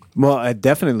 Well,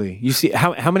 definitely. You see,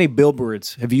 how many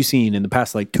billboards have you seen in the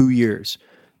past, like, 2 years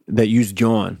that use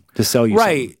Joan to sell you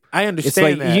something? I understand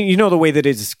it's like, that. You know the way that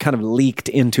it's kind of leaked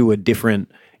into a different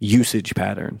usage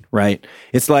pattern, right?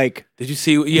 It's like... Did you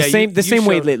see... the same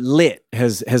way that lit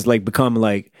has like become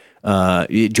like,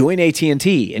 join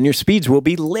AT&T and your speeds will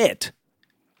be lit.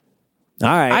 All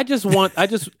right.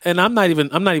 And I'm not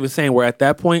even saying we're at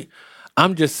that point.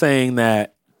 I'm just saying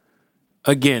that,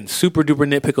 again, super duper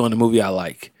nitpick on the movie I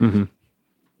like.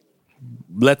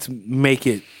 Let's make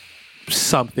it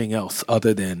something else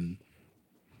other than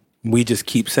we just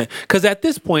keep saying. Because at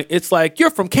this point, it's like, you're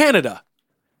from Canada.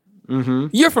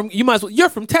 You're from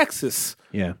Texas.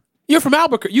 Yeah. You're from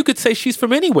Albuquerque. You could say she's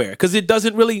from anywhere, because it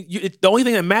doesn't really. The only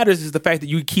thing that matters is the fact that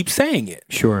you keep saying it.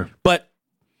 Sure. But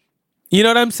You know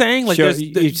what I'm saying? Like, you're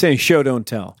saying show don't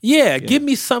tell. Yeah, give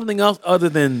me something else other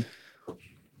than.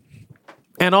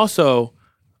 And also,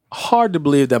 hard to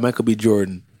believe that Michael B.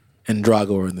 Jordan and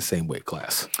Drago are in the same weight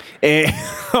class.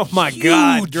 Oh my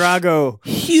God, Drago,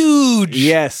 huge,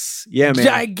 yes, yeah, man,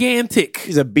 gigantic.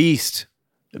 He's a beast,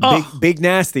 big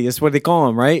nasty. That's what they call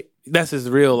him, right? That's his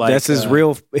real like. That's his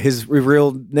real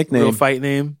nickname, real fight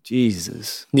name.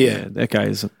 Jesus, yeah, that guy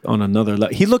is on another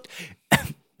level.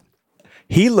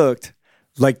 He looked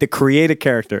like the creative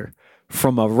character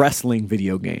from a wrestling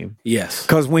video game. Yes,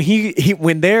 because when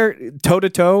when they're toe to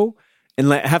toe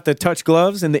and have to touch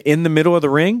gloves in the middle of the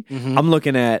ring, I'm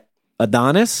looking at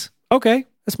Adonis. Okay,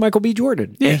 that's Michael B.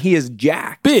 Jordan, and he is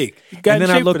jacked, big. And then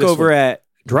I look over at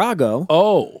Drago.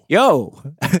 Oh, yo,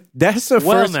 that's the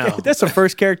first. Now. That's the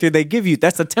first character they give you.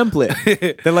 That's a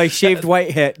template. The like shaved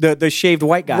white head, the shaved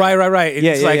white guy. Right. And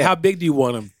it's like, how big do you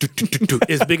want him?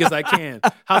 As big as I can.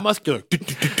 How muscular?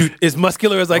 As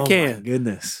muscular as I can. My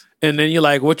goodness. And then you're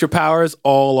like, what's your powers?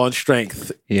 All on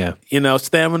strength. Yeah.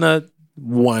 Stamina.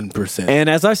 1%. And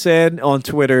as I said on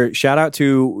Twitter, shout out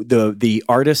to the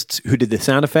artists who did the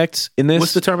sound effects in this.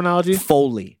 What's the terminology?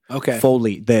 Foley. Okay.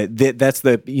 Foley. That's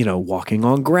the walking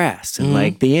on grass and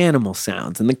like the animal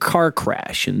sounds and the car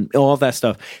crash and all that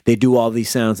stuff. They do all these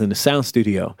sounds in the sound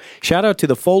studio. Shout out to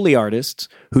the Foley artists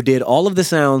who did all of the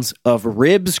sounds of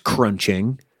ribs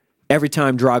crunching every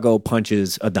time Drago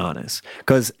punches Adonis.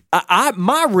 Because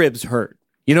my ribs hurt.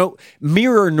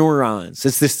 Mirror neurons.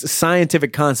 It's this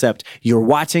scientific concept. You're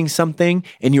watching something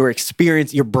and your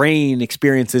brain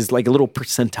experiences like a little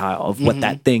percentile of what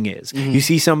that thing is. You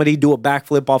see somebody do a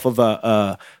backflip off of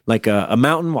a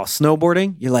mountain while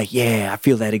snowboarding. You're like, yeah, I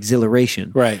feel that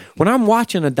exhilaration. Right. When I'm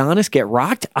watching Adonis get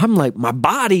rocked, I'm like, my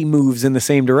body moves in the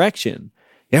same direction.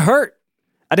 It hurt.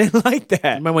 I didn't like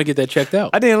that. You might want to get that checked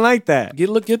out. I didn't like that.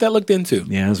 Get that looked into.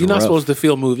 Yeah, you're not supposed to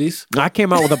feel movies. I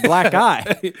came out with a black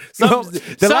eye. Something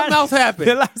else happened.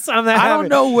 The last time that happened. I don't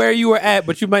know where you were at,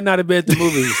 but you might not have been at the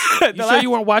movies. You sure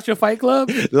you weren't watching Fight Club?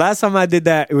 Last time I did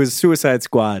that, it was Suicide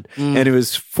Squad, and it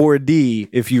was 4D,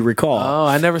 if you recall. Oh,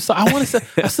 I never saw. I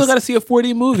still got to see a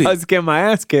 4D movie. I was getting my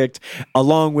ass kicked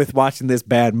along with watching this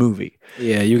bad movie.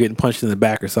 Yeah, you're getting punched in the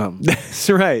back or something.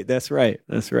 That's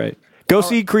right. Go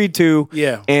see Creed 2.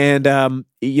 Yeah. And,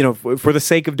 for the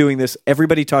sake of doing this,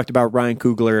 everybody talked about Ryan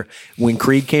Coogler when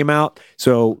Creed came out.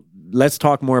 So let's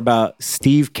talk more about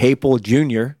Steve Caple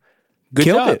Jr. Good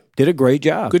Killed job. it. Did a great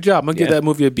job. Good job. I'm going to give that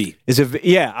movie a B.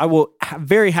 I will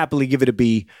very happily give it a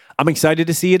B. I'm excited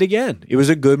to see it again. It was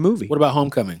a good movie. What about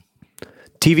Homecoming?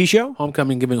 TV show?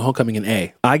 Giving Homecoming an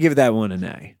A. I give that one an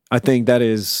A. I think that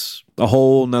is a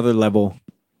whole nother level.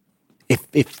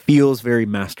 It feels very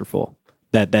masterful.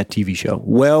 That TV show.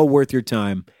 Well worth your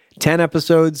time. 10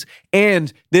 episodes.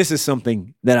 And this is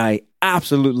something that I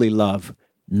absolutely love.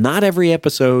 Not every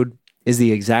episode is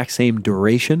the exact same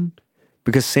duration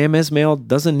because Sam Esmail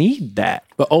doesn't need that.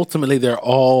 But ultimately, they're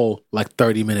all like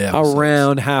 30-minute episodes.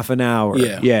 Around half an hour.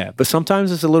 Yeah. But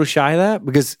sometimes it's a little shy of that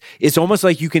because it's almost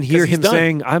like you can hear him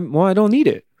saying, I don't need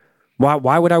it.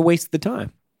 Why would I waste the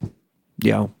time?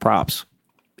 Props.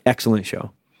 Excellent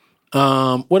show.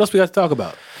 What else we got to talk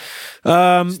about?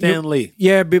 Stan Lee.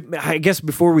 Yeah, I guess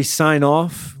before we sign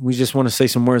off, we just want to say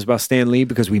some words about Stan Lee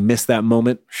because we missed that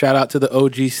moment. Shout out to the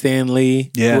OG Stan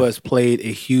Lee, who has played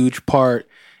a huge part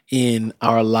in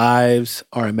our lives,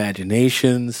 our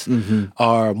imaginations,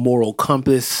 our moral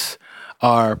compass,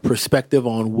 our perspective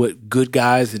on what good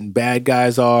guys and bad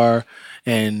guys are,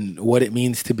 and what it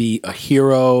means to be a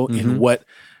hero, and what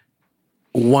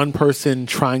one person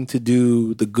trying to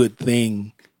do the good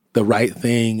thing, the right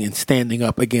thing, and standing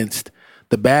up against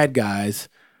the bad guys,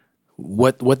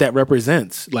 what that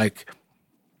represents. Like,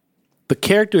 the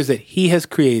characters that he has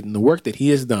created and the work that he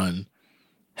has done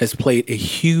has played a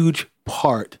huge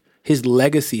part. His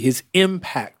legacy, his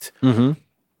impact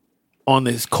on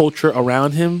this culture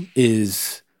around him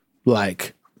is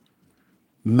like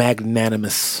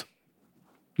magnanimous.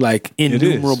 Like,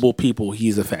 innumerable people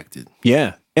he's affected.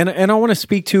 Yeah. And I want to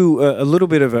speak to a little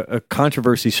bit of a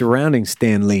controversy surrounding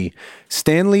Stan Lee.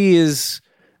 Stan Lee is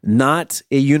not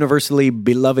a universally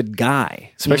beloved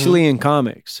guy, especially in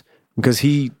comics, because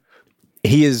he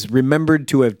is remembered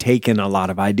to have taken a lot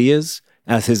of ideas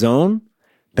as his own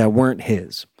that weren't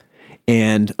his.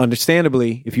 And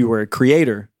understandably, if you were a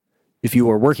creator, if you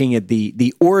were working at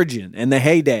the origin and the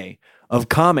heyday of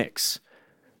comics,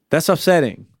 that's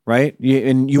upsetting, right?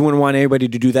 And you wouldn't want anybody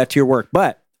to do that to your work.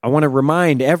 But I want to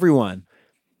remind everyone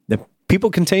that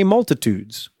people contain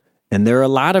multitudes, and there are a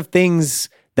lot of things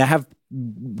that have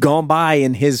gone by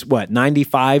in his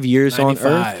 95 years on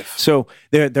 95. Earth. So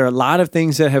there are a lot of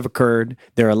things that have occurred.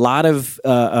 There are a lot of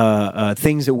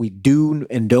things that we do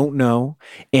and don't know.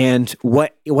 And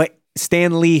what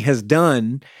Stan Lee has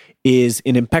done is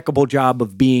an impeccable job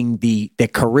of being the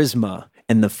charisma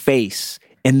and the face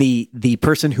and the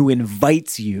person who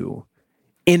invites you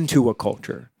into a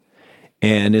culture.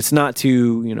 And it's not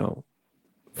to,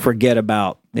 forget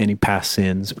about any past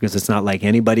sins, because it's not like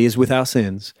anybody is without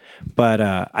sins. But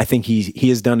I think he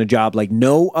has done a job like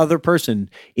no other person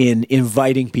in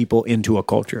inviting people into a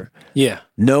culture. Yeah.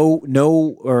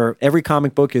 Or every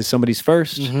comic book is somebody's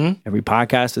first. Mm-hmm. Every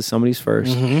podcast is somebody's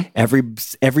first. Mm-hmm.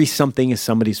 Every something is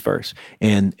somebody's first.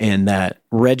 And that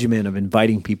regimen of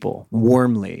inviting people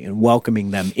warmly and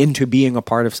welcoming them into being a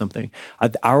part of something.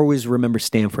 I always remember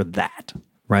Stan for that,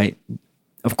 right?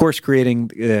 Of course,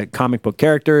 creating comic book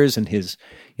characters and his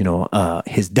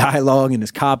dialogue and his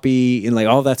copy and like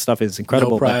all that stuff is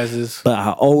incredible. No prizes. But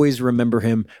I always remember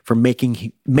him for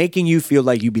making you feel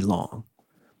like you belong.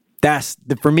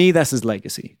 For me, that's his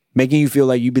legacy. Making you feel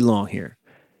like you belong here.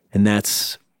 And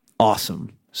that's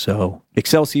awesome. So,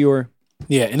 Excelsior.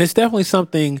 Yeah, and it's definitely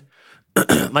something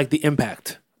like the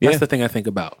impact. That's the thing I think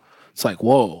about. It's like,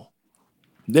 whoa,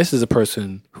 this is a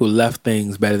person who left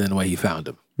things better than the way he found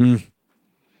them. Mm.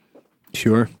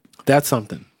 Sure. That's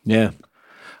something. Yeah.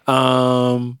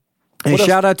 And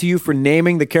shout out to you for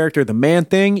naming the character the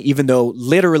Man-Thing, even though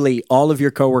literally all of your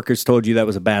coworkers told you that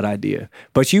was a bad idea.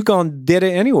 But you did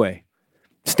it anyway,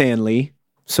 Stan Lee.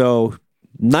 So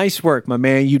nice work, my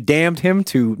man. You damned him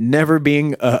to never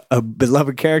being a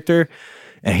beloved character.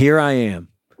 And here I am,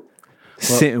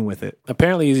 sitting with it.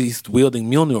 Apparently he's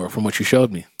wielding Mjolnir from what you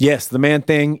showed me. Yes, the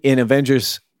Man-Thing in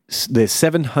Avengers, the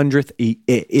 700th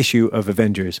issue of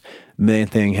Avengers,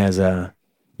 Man-Thing has a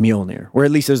Mjolnir, or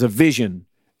at least there's a vision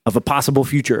of a possible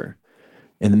future,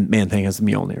 and the Man-Thing has the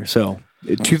Mjolnir. So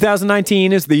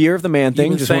 2019 is the year of the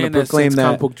Man-Thing. Just want to proclaim that.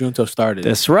 Comic Book Junto started.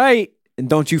 That's right. And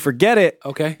don't you forget it.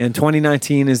 Okay. And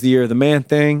 2019 is the year of the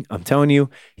Man-Thing. I'm telling you,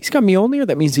 he's got Mjolnir.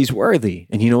 That means he's worthy.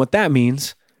 And you know what that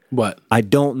means? What? I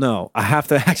don't know. I have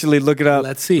to actually look it up.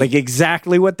 Let's see. Like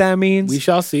exactly what that means. We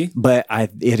shall see. But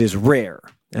it is rare.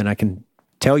 And I can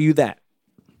tell you that.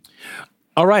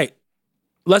 All right.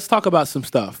 Let's talk about some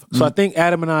stuff. So I think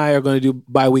Adam and I are going to do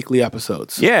bi-weekly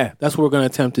episodes. Yeah. That's what we're going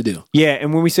to attempt to do. Yeah.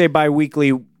 And when we say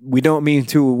bi-weekly, we don't mean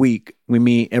 2 a week. We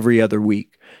mean every other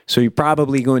week. So you're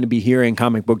probably going to be hearing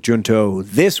Comic Book Junto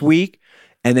this week,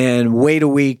 and then wait a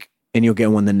week and you'll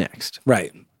get one the next.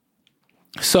 Right.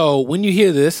 So when you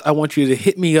hear this, I want you to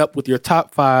hit me up with your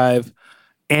top 5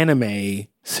 anime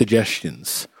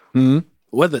suggestions. Mm-hmm.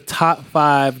 What are the top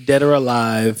 5 dead or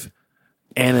alive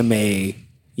anime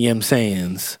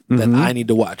sayings that I need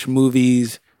to watch?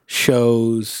 Movies,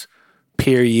 shows,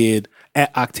 period.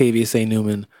 At Octavius A.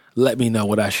 Newman, let me know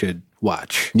what I should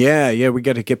watch. Yeah, we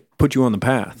got to put you on the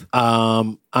path.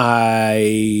 I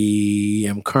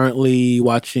am currently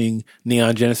watching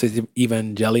Neon Genesis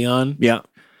Evangelion. Yeah.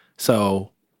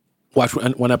 So watch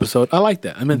one episode. I like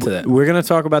that. I'm into that. We're going to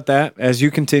talk about that as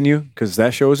you continue, because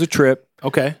that show is a trip.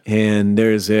 Okay. And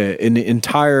there's an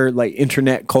entire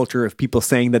internet culture of people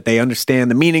saying that they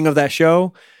understand the meaning of that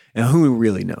show. And who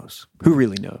really knows? Who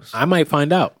really knows? I might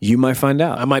find out. You might find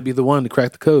out. I might be the one to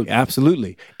crack the code.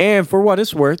 Absolutely. And for what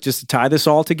it's worth, just to tie this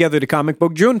all together to Comic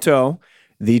Book Junto,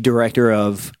 the director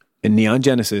of Neon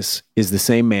Genesis is the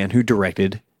same man who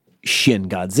directed Shin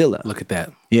Godzilla. Look at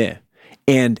that. Yeah.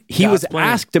 And he God's was plan.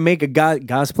 asked to make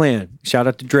God's plan. Shout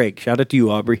out to Drake. Shout out to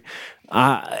you, Aubrey.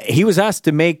 He was asked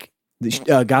to make the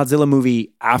Godzilla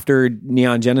movie after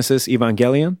Neon Genesis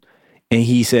Evangelion. And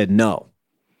he said, no,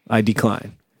 I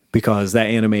decline, because that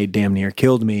anime damn near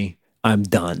killed me. I'm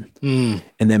done. And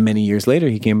then many years later,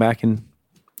 he came back and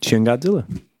Shin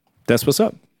Godzilla. That's what's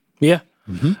up. Yeah.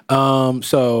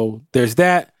 So there's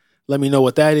that. Let me know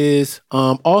what that is.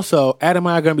 Also, Adam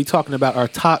and I are going to be talking about our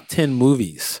top 10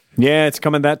 movies. Yeah, it's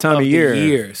coming that time of the year.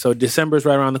 year. So December's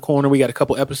right around the corner. We got a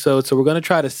couple episodes. So we're going to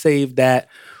try to save that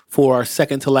for our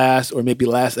second to last or maybe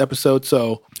last episode.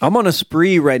 So I'm on a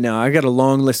spree right now. I got a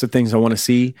long list of things I want to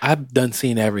see. I've done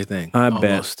seen everything. I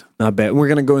bet. We're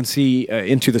going to go and see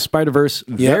Into the Spider-Verse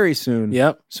very soon.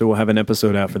 Yep. So we'll have an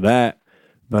episode out for that.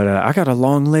 But I got a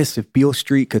long list. If Beale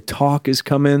Street Could Talk is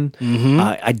coming.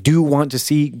 I do want to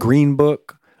see Green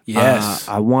Book. Yes.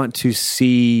 I want to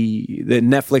see the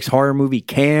Netflix horror movie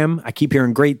Cam. I keep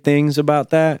hearing great things about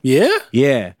that. Yeah?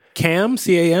 Yeah. Cam,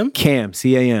 C-A-M? Cam,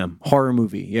 C-A-M. Horror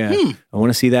movie. Yeah. I want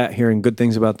to see that, hearing good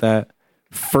things about that.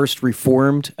 First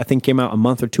Reformed, I think, came out a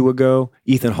month or 2 ago.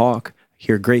 Ethan Hawke.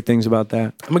 Hear great things about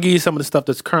that. I'm going to give you some of the stuff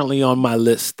that's currently on my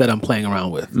list that I'm playing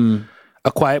around with.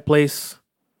 A Quiet Place.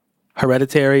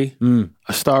 Hereditary,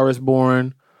 A Star Is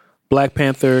Born, Black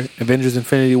Panther, Avengers: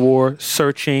 Infinity War,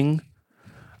 Searching.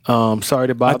 Sorry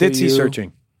to bother you. I did see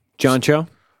Searching. John Cho?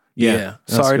 Yeah.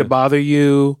 Sorry to bother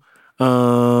you.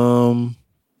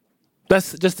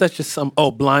 That's just some.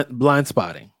 Oh, Blind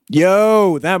Spotting.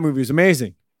 Yo, that movie was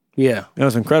amazing. Yeah, that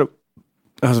was incredible.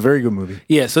 That was a very good movie.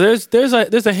 Yeah, so there's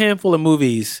a handful of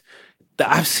movies that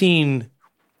I've seen.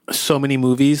 So many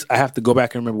movies, I have to go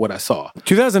back and remember what I saw.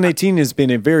 2018 has been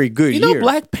a very good year. You know,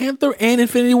 Black Panther and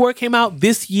Infinity War came out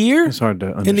this year. It's hard to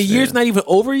understand. And the year's not even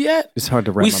over yet. It's hard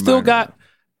to wrap my We still mind got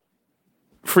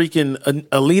freaking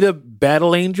Alita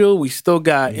Battle Angel. We still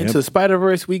got Into the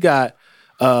Spider-Verse. We got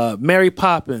Mary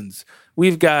Poppins.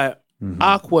 We've got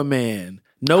Aquaman.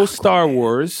 No Star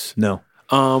Wars. No.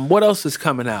 What else is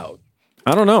coming out?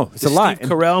 I don't know. It's a lot. Steve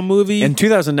Carell movie. And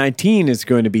 2019 is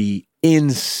going to be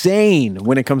insane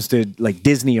when it comes to like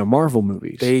Disney or Marvel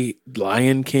movies.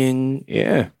 Lion King,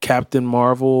 Captain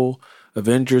Marvel,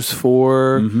 Avengers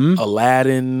 4,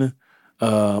 Aladdin.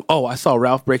 I saw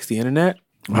Ralph Breaks the Internet.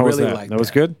 How was that? That was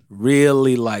good?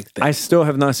 Really liked that. I still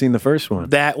have not seen the first one.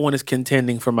 That one is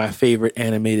contending for my favorite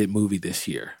animated movie this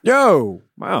year. Yo,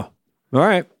 wow. All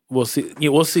right. We'll see. Yeah,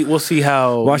 we'll see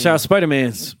how. Watch out,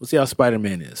 Spider-Man's. We'll see how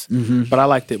Spider-Man is. But I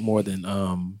liked it more than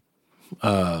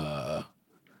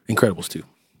Incredibles 2.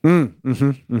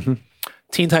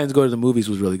 Teen Titans Go to the Movies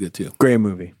was really good too. Great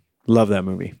movie. Love that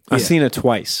movie. I've seen it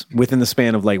twice within the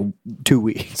span of like 2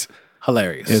 weeks.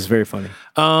 Hilarious. It was very funny.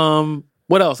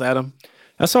 What else, Adam?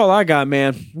 That's all I got,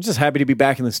 man. I'm just happy to be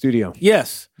back in the studio.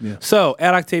 Yes. Yeah. So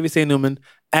at Octavius A. Newman,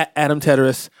 at Adam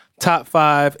Teteris, top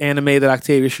 5 anime that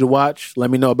Octavia should watch. Let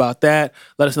me know about that.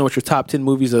 Let us know what your top 10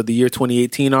 movies of the year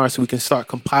 2018 are so we can start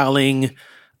compiling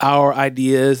our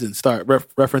ideas and start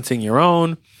referencing your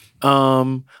own.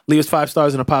 Leave us 5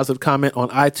 stars and a positive comment on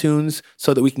iTunes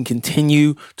so that we can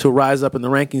continue to rise up in the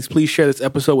rankings. Please share this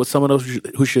episode with someone else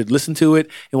who should listen to it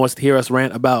and wants to hear us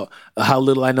rant about how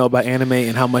little I know about anime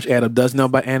and how much Adam does know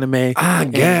about anime. I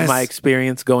guess. And my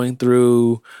experience going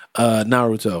through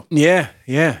Naruto. Yeah.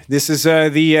 This is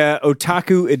the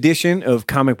otaku edition of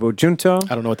Comic Book Junto.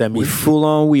 I don't know what that means. We full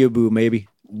on weeaboo, maybe.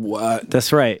 What?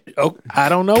 That's right. Oh, I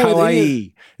don't know what it is.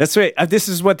 That's right. This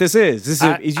is what this is.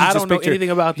 I don't know anything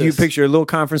about this. You picture a little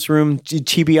conference room,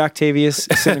 Chibi Octavius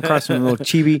sitting across from a little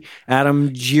Chibi Adam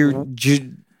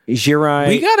Jirai.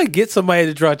 We gotta get somebody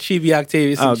to draw Chibi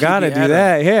Octavius. Oh, gotta do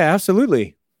that. Yeah,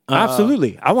 absolutely.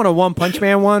 Absolutely. I want a One Punch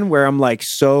Man one where I'm like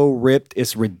so ripped,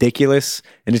 it's ridiculous,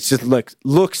 and it's just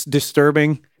looks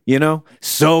disturbing. You know,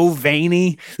 so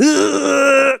veiny.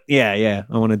 Yeah.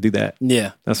 I want to do that.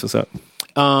 Yeah, that's what's up.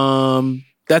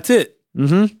 That's it.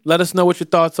 Let us know what your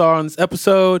thoughts are on this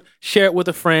episode. Share it with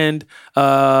a friend. 2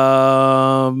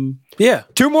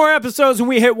 more episodes and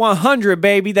we hit 100,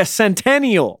 baby. That's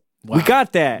centennial. Wow. We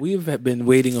got that. We've been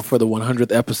waiting for the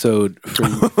 100th episode for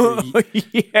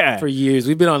years.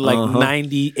 We've been on like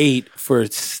 98 for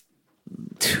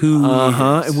 2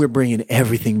 years. And we're bringing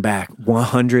everything back.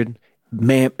 100.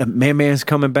 Man's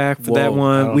coming back for that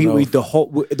one. We the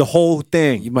whole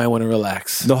thing. You might want to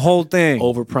relax. The whole thing.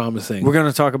 Over promising. We're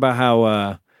gonna talk about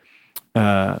how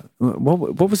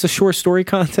what was the short story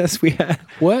contest we had?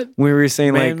 What? We were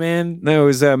saying no, it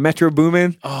was Metro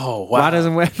Boomin. Oh wow. Why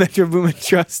doesn't Metro Boomin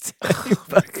trust? Oh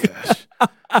my gosh.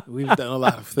 We've done a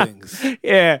lot of things.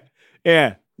 Yeah.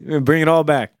 Bring it all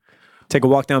back. Take a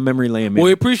walk down memory lane, man. Well,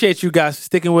 we appreciate you guys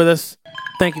sticking with us.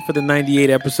 Thank you for the 98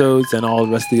 episodes and all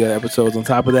the rest of the episodes on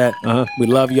top of that. We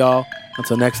love y'all.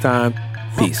 Until next time,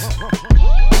 peace.